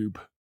Danube,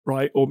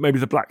 right? Or maybe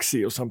the Black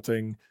Sea or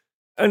something.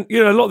 And,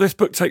 you know, a lot of this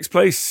book takes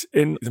place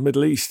in the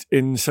Middle East,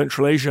 in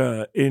Central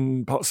Asia,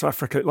 in parts of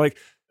Africa,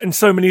 and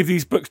so many of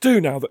these books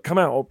do now that come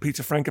out,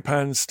 Peter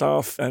Frankopan's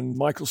stuff and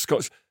Michael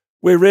Scott's.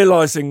 We're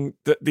realizing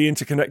that the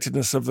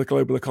interconnectedness of the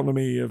global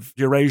economy, of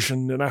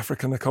Eurasian and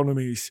African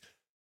economies,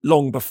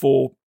 long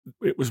before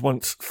it was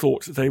once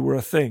thought that they were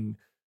a thing.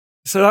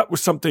 So that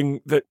was something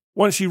that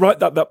once you write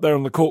that up there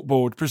on the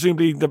corkboard,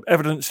 presumably the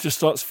evidence just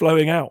starts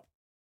flowing out.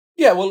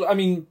 Yeah, well, I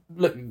mean,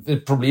 look, there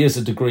probably is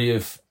a degree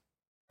of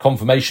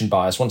confirmation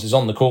bias. Once it's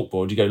on the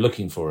corkboard, you go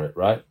looking for it,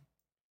 right?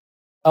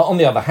 On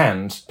the other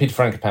hand, Peter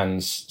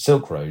Frankopan's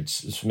Silk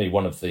Roads is, for me,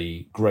 one of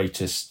the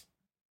greatest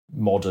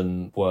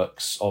modern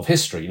works of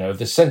history, of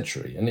this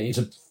century. And it's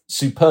a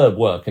superb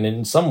work. And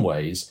in some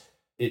ways,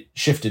 it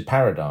shifted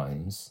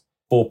paradigms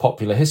for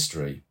popular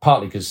history,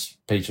 partly because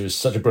Peter is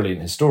such a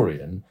brilliant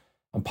historian,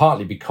 and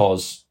partly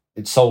because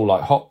it sold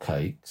like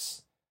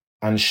hotcakes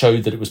and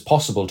showed that it was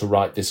possible to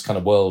write this kind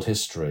of world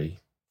history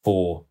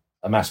for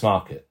a mass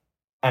market.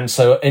 And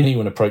so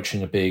anyone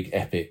approaching a big,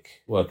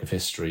 epic work of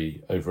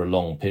history over a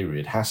long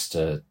period has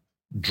to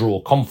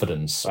draw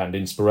confidence and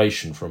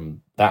inspiration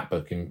from that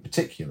book in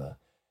particular,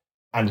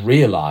 and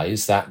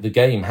realise that the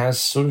game has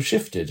sort of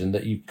shifted and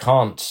that you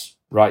can't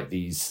write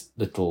these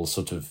little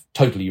sort of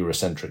totally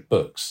Eurocentric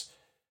books.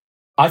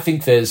 I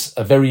think there's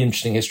a very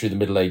interesting history of the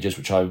Middle Ages,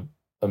 which I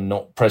am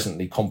not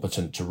presently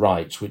competent to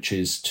write, which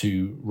is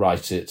to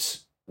write it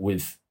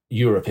with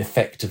Europe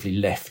effectively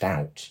left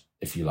out,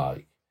 if you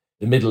like.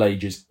 The Middle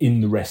Ages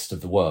in the rest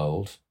of the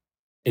world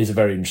is a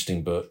very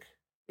interesting book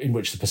in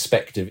which the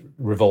perspective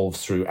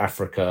revolves through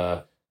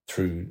Africa,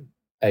 through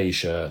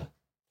Asia,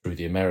 through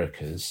the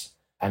Americas,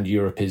 and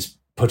Europe is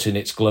put in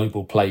its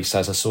global place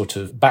as a sort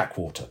of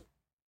backwater.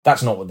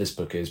 That's not what this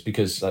book is,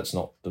 because that's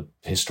not the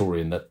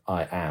historian that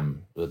I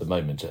am at the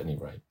moment, at any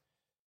rate.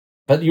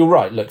 But you're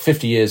right. Look,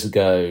 50 years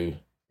ago,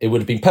 it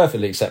would have been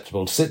perfectly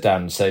acceptable to sit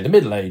down and say the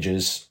Middle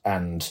Ages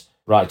and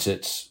write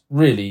it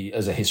really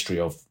as a history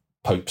of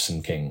popes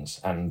and kings.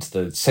 And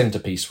the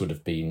centrepiece would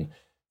have been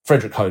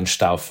Frederick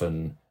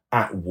Hohenstaufen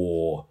at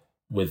war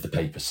with the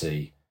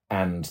papacy.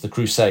 And the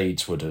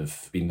Crusades would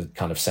have been the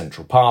kind of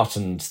central part,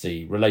 and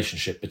the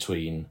relationship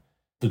between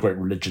the great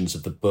religions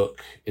of the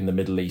book in the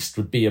Middle East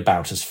would be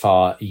about as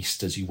far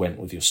east as you went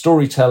with your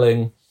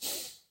storytelling.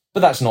 But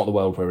that's not the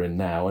world we're in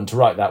now. And to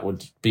write that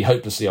would be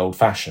hopelessly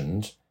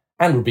old-fashioned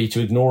and would be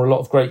to ignore a lot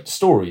of great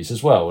stories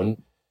as well.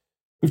 And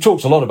we've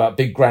talked a lot about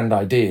big, grand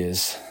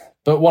ideas,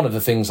 but one of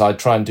the things I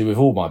try and do with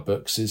all my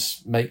books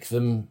is make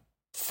them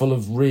full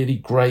of really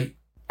great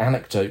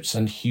anecdotes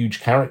and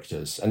huge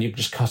characters. And you're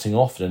just cutting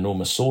off an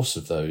enormous source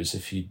of those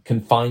if you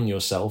confine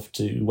yourself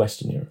to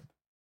Western Europe.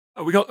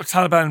 We got the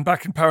Taliban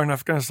back in power in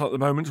Afghanistan at the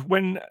moment.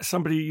 When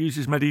somebody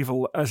uses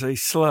medieval as a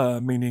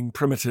slur, meaning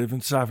primitive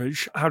and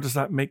savage, how does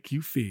that make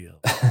you feel?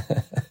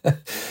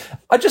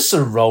 I just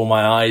sort of roll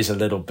my eyes a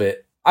little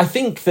bit. I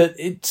think that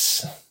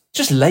it's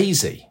just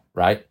lazy,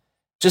 right?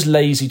 Just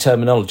lazy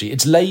terminology.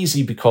 It's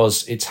lazy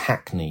because it's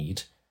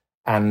hackneyed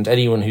And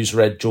anyone who's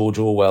read George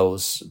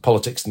Orwell's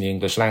Politics in the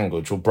English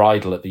Language will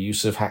bridle at the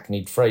use of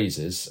hackneyed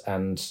phrases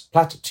and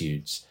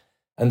platitudes.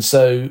 And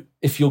so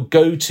if your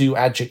go-to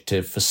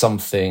adjective for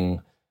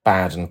something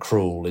bad and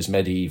cruel is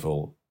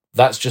medieval,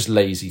 that's just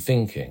lazy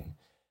thinking.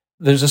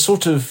 There's a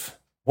sort of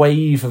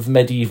wave of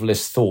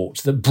medievalist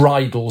thought that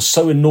bridles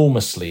so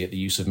enormously at the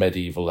use of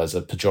medieval as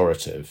a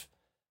pejorative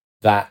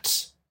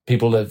that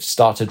people have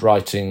started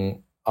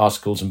writing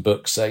articles and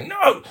books saying,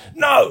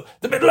 no,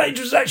 the Middle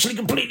Ages was actually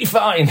completely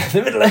fine.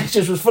 The Middle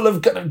Ages was full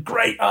of kind of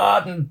great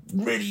art and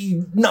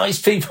really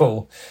nice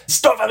people.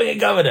 Stop having a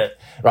go at it.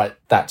 Right,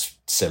 that's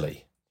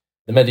silly.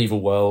 The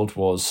medieval world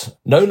was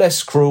no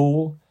less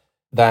cruel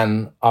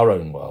than our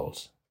own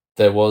world.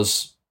 There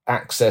was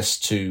access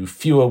to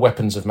fewer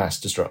weapons of mass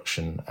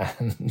destruction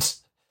and,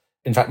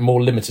 in fact,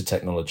 more limited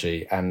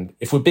technology. And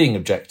if we're being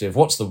objective,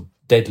 what's the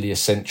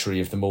deadliest century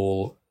of them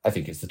all? I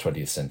think it's the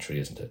 20th century,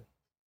 isn't it?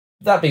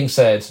 That being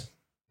said,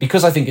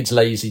 because I think it's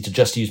lazy to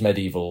just use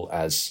medieval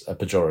as a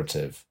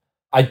pejorative,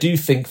 I do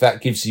think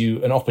that gives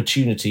you an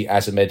opportunity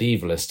as a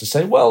medievalist to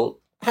say, well,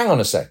 hang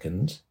on a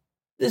second.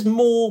 There's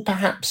more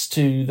perhaps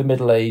to the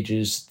Middle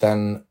Ages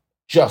than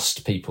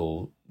just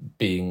people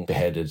being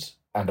beheaded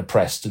and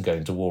oppressed and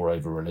going to war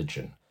over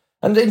religion.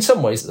 And in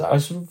some ways, I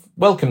sort of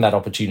welcome that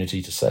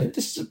opportunity to say,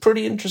 this is a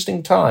pretty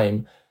interesting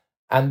time,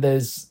 and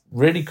there's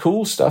really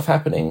cool stuff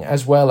happening,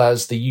 as well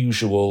as the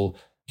usual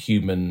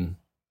human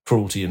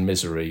cruelty and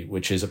misery,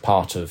 which is a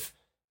part of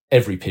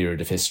every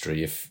period of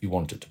history, if you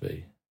want it to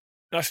be.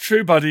 That's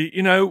true, buddy.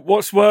 You know,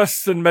 what's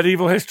worse than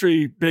medieval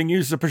history being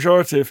used as a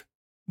pejorative?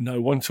 No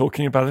one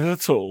talking about it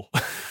at all.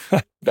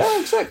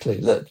 Yeah,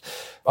 exactly. Look,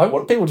 I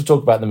want people to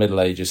talk about the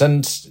Middle Ages,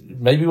 and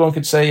maybe one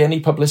could say any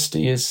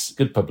publicity is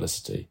good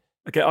publicity.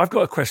 Okay, I've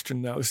got a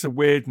question now. This is a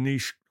weird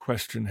niche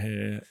question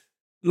here.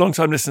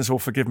 Long-time listeners will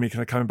forgive me,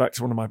 kind of coming back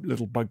to one of my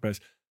little bugbears.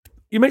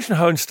 You mentioned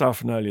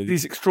Hohenstaufen earlier,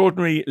 these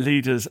extraordinary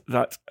leaders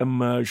that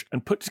emerged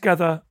and put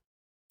together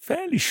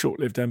fairly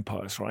short-lived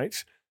empires,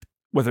 right?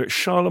 Whether it's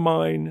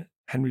Charlemagne,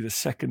 Henry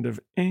II of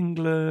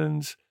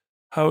England,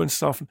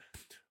 Hohenstaufen.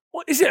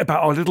 What is it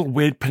about our little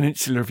weird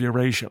peninsula of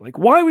Eurasia? Like,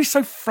 why are we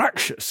so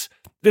fractious?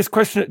 This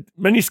question that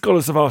many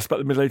scholars have asked about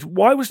the Middle Ages.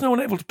 Why was no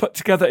one able to put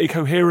together a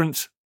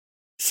coherent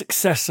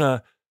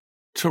successor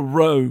to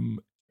Rome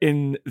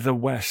in the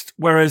West?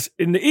 Whereas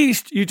in the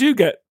East, you do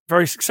get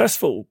very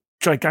successful,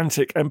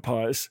 gigantic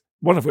empires,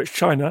 one of which,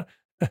 China,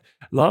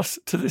 lasts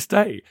to this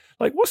day.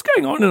 Like, what's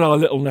going on in our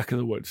little neck of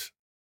the woods?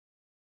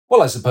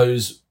 Well, I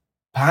suppose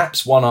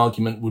perhaps one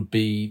argument would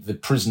be the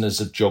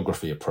prisoners of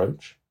geography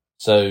approach.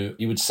 So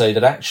you would say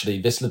that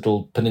actually this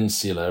little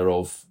peninsula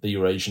of the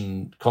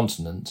Eurasian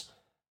continent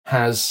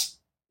has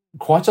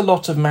quite a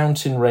lot of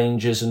mountain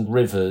ranges and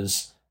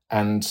rivers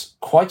and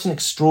quite an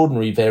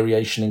extraordinary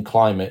variation in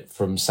climate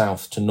from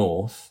south to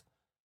north,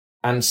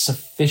 and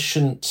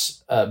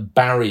sufficient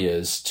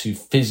barriers to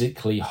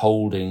physically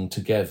holding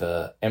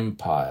together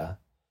empire,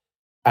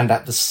 and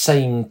at the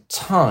same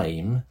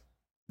time,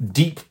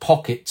 deep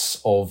pockets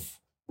of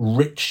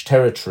rich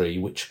territory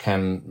which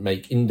can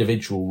make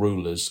individual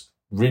rulers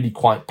really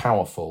quite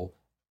powerful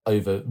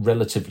over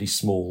relatively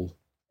small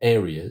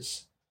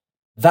areas.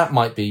 That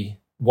might be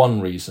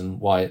one reason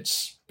why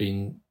it's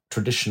been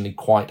traditionally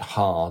quite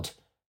hard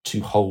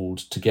to hold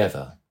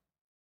together.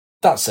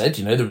 That said,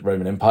 you know, the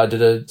Roman Empire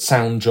did a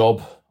sound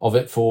job of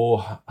it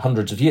for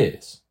hundreds of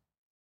years.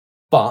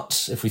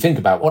 But if we think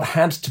about what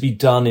had to be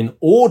done in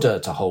order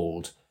to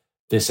hold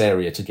this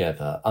area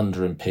together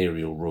under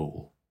imperial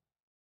rule,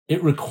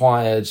 it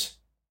required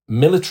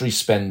military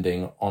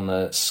spending on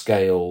a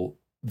scale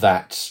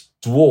that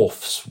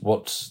dwarfs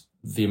what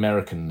the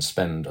Americans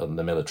spend on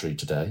the military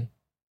today.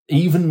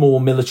 Even more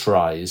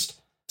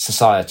militarized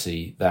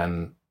society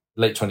than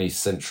late 20th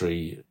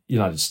century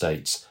United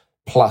States,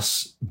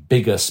 plus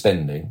bigger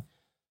spending,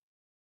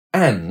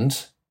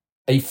 and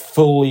a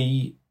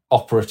fully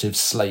operative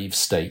slave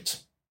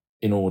state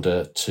in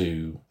order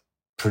to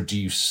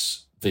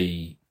produce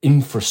the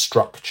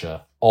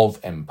infrastructure of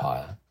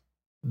empire.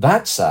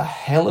 That's a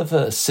hell of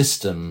a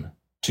system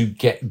to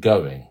get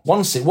going.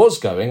 Once it was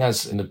going,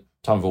 as in the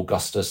time of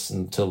Augustus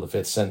until the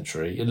 5th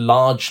century, it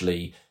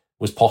largely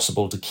was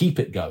possible to keep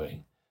it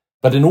going.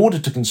 But in order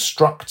to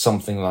construct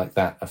something like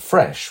that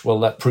afresh, well,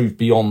 that proved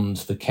beyond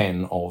the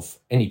ken of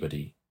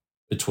anybody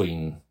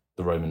between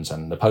the Romans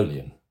and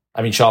Napoleon.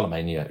 I mean,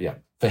 Charlemagne, yeah,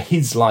 for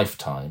his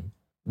lifetime,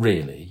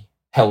 really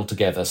held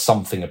together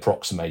something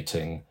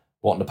approximating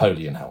what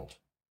Napoleon held.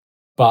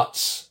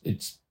 But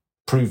it's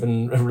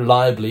proven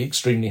reliably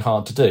extremely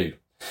hard to do.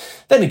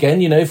 Then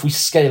again, you know, if we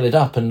scale it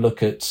up and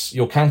look at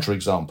your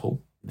counterexample,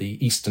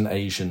 the Eastern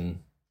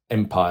Asian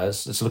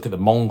empires, let's look at the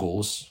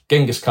Mongols.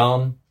 Genghis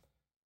Khan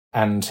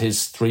and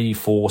his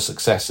 3-4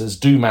 successors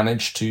do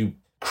manage to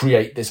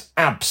create this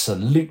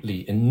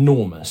absolutely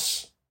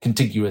enormous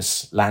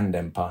contiguous land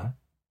empire.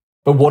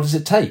 But what does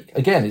it take?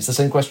 Again, it's the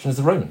same question as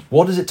the Romans.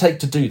 What does it take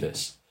to do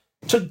this?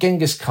 It took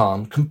Genghis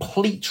Khan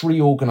complete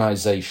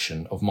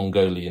reorganization of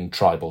Mongolian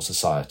tribal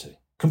society.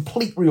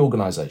 Complete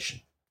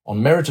reorganization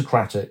on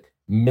meritocratic,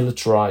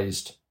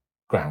 militarized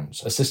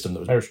grounds, a system that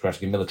was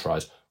aristocratic and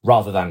militarized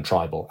rather than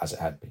tribal as it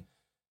had been.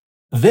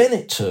 Then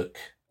it took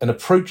an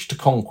approach to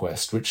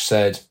conquest which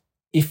said,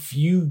 if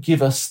you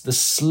give us the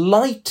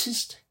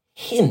slightest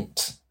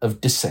hint of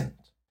dissent,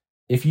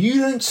 if you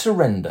don't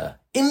surrender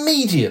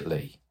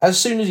immediately, as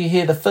soon as you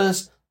hear the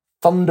first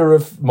thunder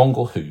of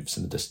Mongol hooves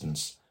in the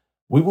distance,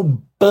 we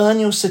will burn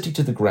your city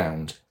to the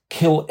ground,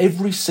 kill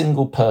every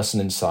single person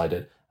inside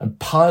it, and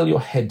pile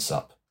your heads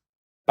up.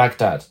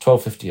 Baghdad,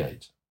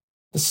 1258.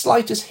 The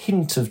slightest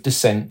hint of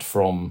dissent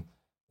from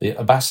the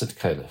Abbasid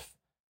Caliph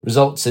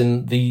results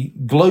in the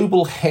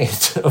global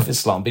head of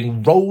Islam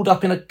being rolled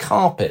up in a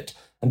carpet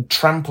and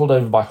trampled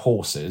over by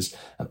horses,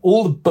 and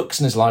all the books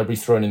in his library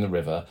thrown in the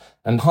river,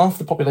 and half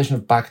the population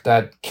of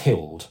Baghdad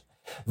killed.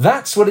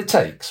 That's what it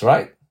takes,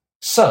 right?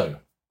 So,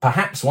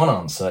 perhaps one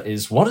answer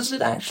is, what does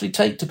it actually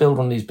take to build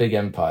one of these big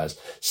empires?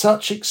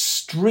 Such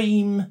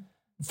extreme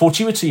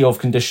fortuity of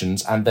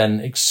conditions and then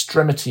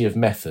extremity of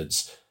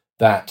methods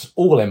that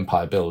all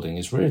empire building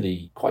is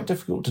really quite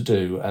difficult to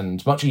do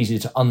and much easier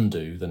to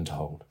undo than to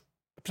hold.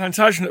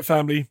 Plantagenet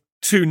family,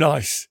 too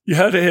nice. You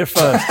heard it here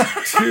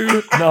first.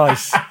 Too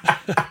nice.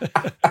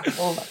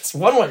 Well, that's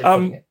one way of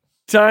putting it.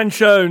 Dan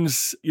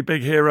Jones, your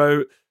big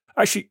hero.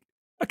 Actually,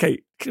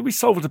 okay, can we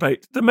solve a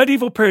debate? The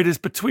medieval period is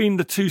between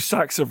the two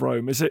sacks of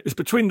Rome, is it? It's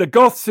between the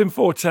Goths in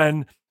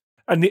 410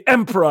 and the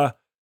Emperor,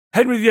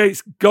 Henry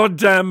VIII's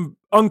goddamn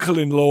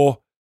uncle-in-law,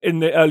 in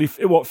the early,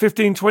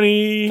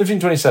 1520?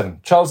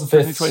 1527. Charles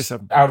V's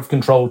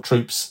out-of-control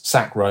troops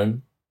sack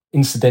Rome,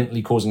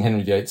 incidentally causing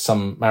Henry VIII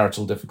some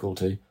marital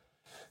difficulty.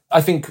 I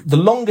think the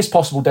longest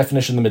possible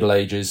definition of the Middle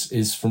Ages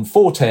is from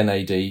 410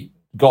 AD,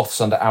 Goths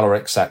under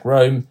Alaric sack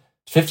Rome,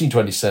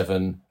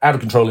 1527,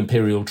 out-of-control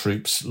imperial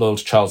troops loyal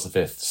to Charles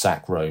V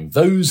sack Rome.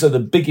 Those are the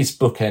biggest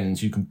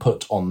bookends you can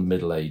put on the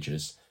Middle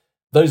Ages.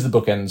 Those are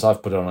the bookends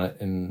I've put on it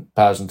in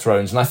Powers and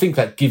Thrones, and I think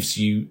that gives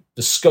you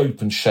the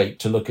scope and shape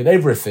to look at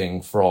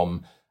everything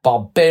from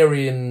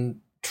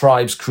barbarian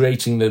tribes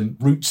creating the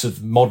roots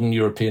of modern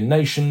European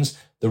nations,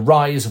 the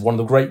rise of one of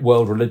the great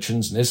world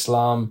religions in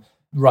Islam,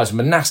 the rise of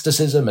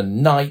monasticism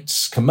and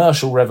knights,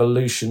 commercial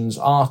revolutions,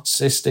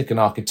 artistic and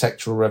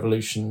architectural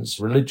revolutions,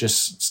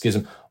 religious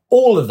schism.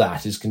 All of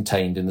that is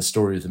contained in the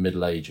story of the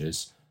Middle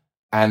Ages,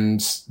 and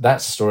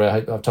that's the story I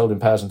hope I've told in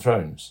Powers and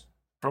Thrones.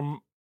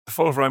 From the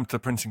fall of Rome to the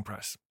printing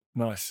press.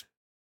 Nice.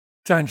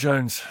 Dan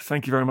Jones,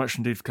 thank you very much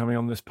indeed for coming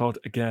on this pod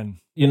again.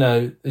 You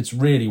know, it's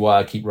really why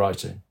I keep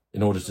writing,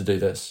 in order to do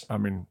this. I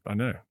mean, I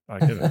know, I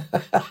get it.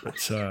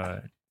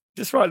 But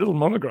just write a little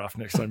monograph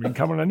next time. You can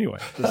come on anyway.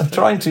 I'm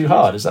trying too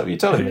hard. Is that what you're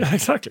telling me?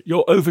 Exactly.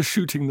 You're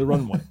overshooting the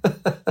runway.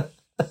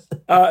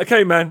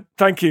 Okay, man.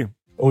 Thank you.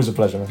 Always a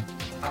pleasure, man.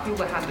 I feel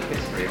the hand of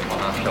history upon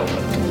our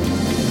shoulders.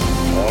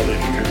 All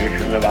this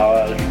tradition of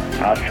ours,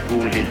 our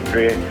school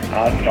history,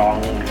 our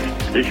songs,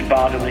 this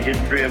part of the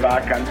history of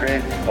our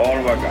country,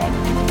 all were gone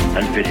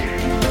and finished.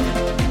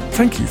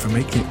 Thank you for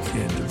making it to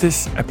the end of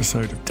this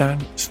episode of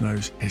Dan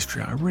Snow's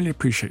History. I really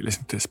appreciate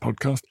listening to this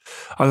podcast.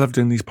 I love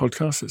doing these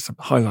podcasts. It's a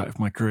highlight of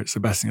my career. It's the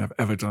best thing I've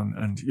ever done.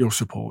 And your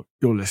support,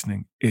 your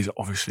listening is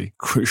obviously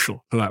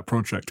crucial to that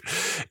project.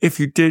 If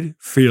you did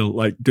feel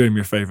like doing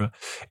me a favor,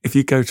 if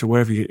you go to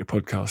wherever you get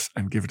your podcasts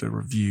and give it a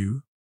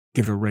review,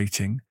 give it a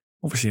rating,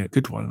 obviously a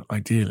good one,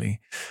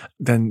 ideally,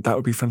 then that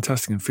would be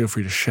fantastic, and feel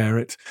free to share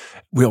it.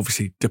 We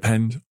obviously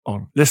depend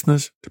on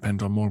listeners,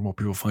 depend on more and more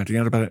people finding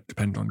out about it,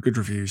 depend on good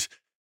reviews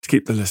to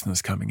keep the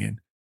listeners coming in.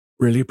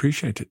 Really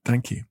appreciate it.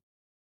 Thank you.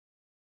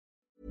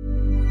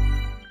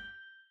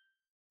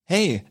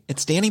 Hey,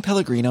 it's Danny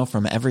Pellegrino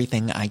from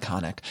Everything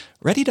Iconic.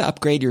 Ready to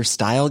upgrade your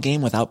style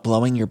game without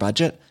blowing your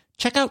budget?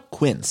 Check out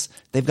Quince.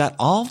 They've got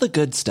all the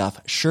good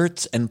stuff,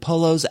 shirts and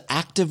polos,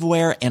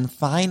 activewear, and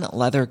fine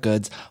leather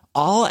goods,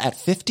 all at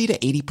 50 to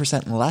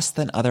 80% less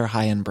than other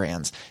high-end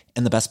brands.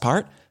 And the best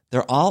part?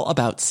 They're all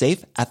about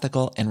safe,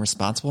 ethical, and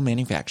responsible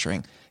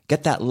manufacturing.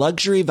 Get that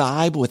luxury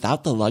vibe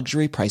without the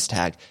luxury price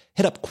tag.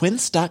 Hit up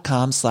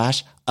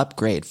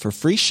quince.com/upgrade for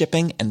free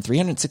shipping and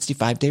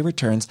 365-day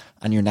returns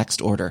on your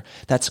next order.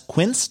 That's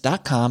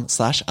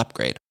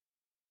quince.com/upgrade.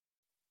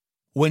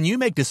 When you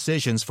make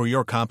decisions for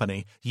your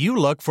company, you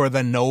look for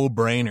the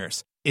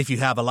no-brainers. If you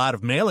have a lot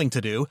of mailing to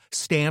do,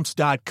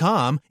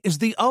 Stamps.com is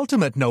the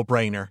ultimate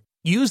no-brainer.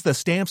 Use the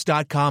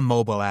Stamps.com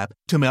mobile app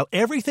to mail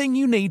everything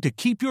you need to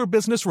keep your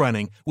business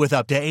running with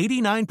up to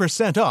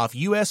 89% off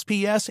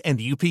USPS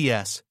and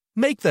UPS.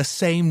 Make the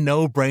same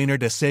no-brainer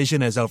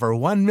decision as over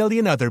 1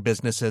 million other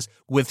businesses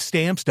with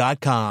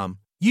Stamps.com.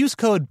 Use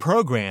code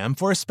PROGRAM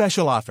for a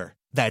special offer.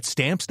 That's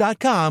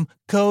Stamps.com,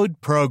 code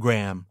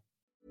PROGRAM.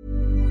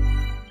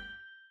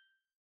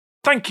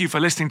 Thank you for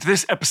listening to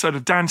this episode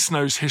of Dan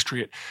Snow's History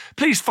Hit.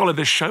 Please follow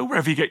this show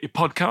wherever you get your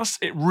podcasts.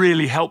 It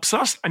really helps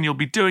us, and you'll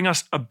be doing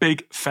us a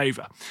big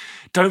favour.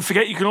 Don't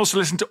forget, you can also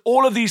listen to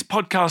all of these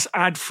podcasts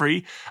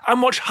ad-free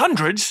and watch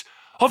hundreds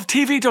of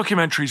TV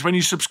documentaries when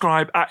you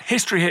subscribe at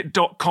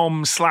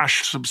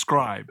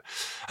historyhit.com/subscribe.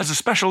 As a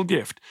special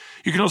gift,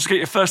 you can also get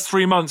your first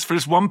 3 months for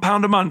just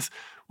 £1 a month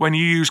when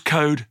you use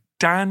code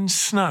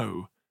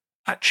DANSNOW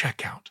at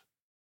checkout.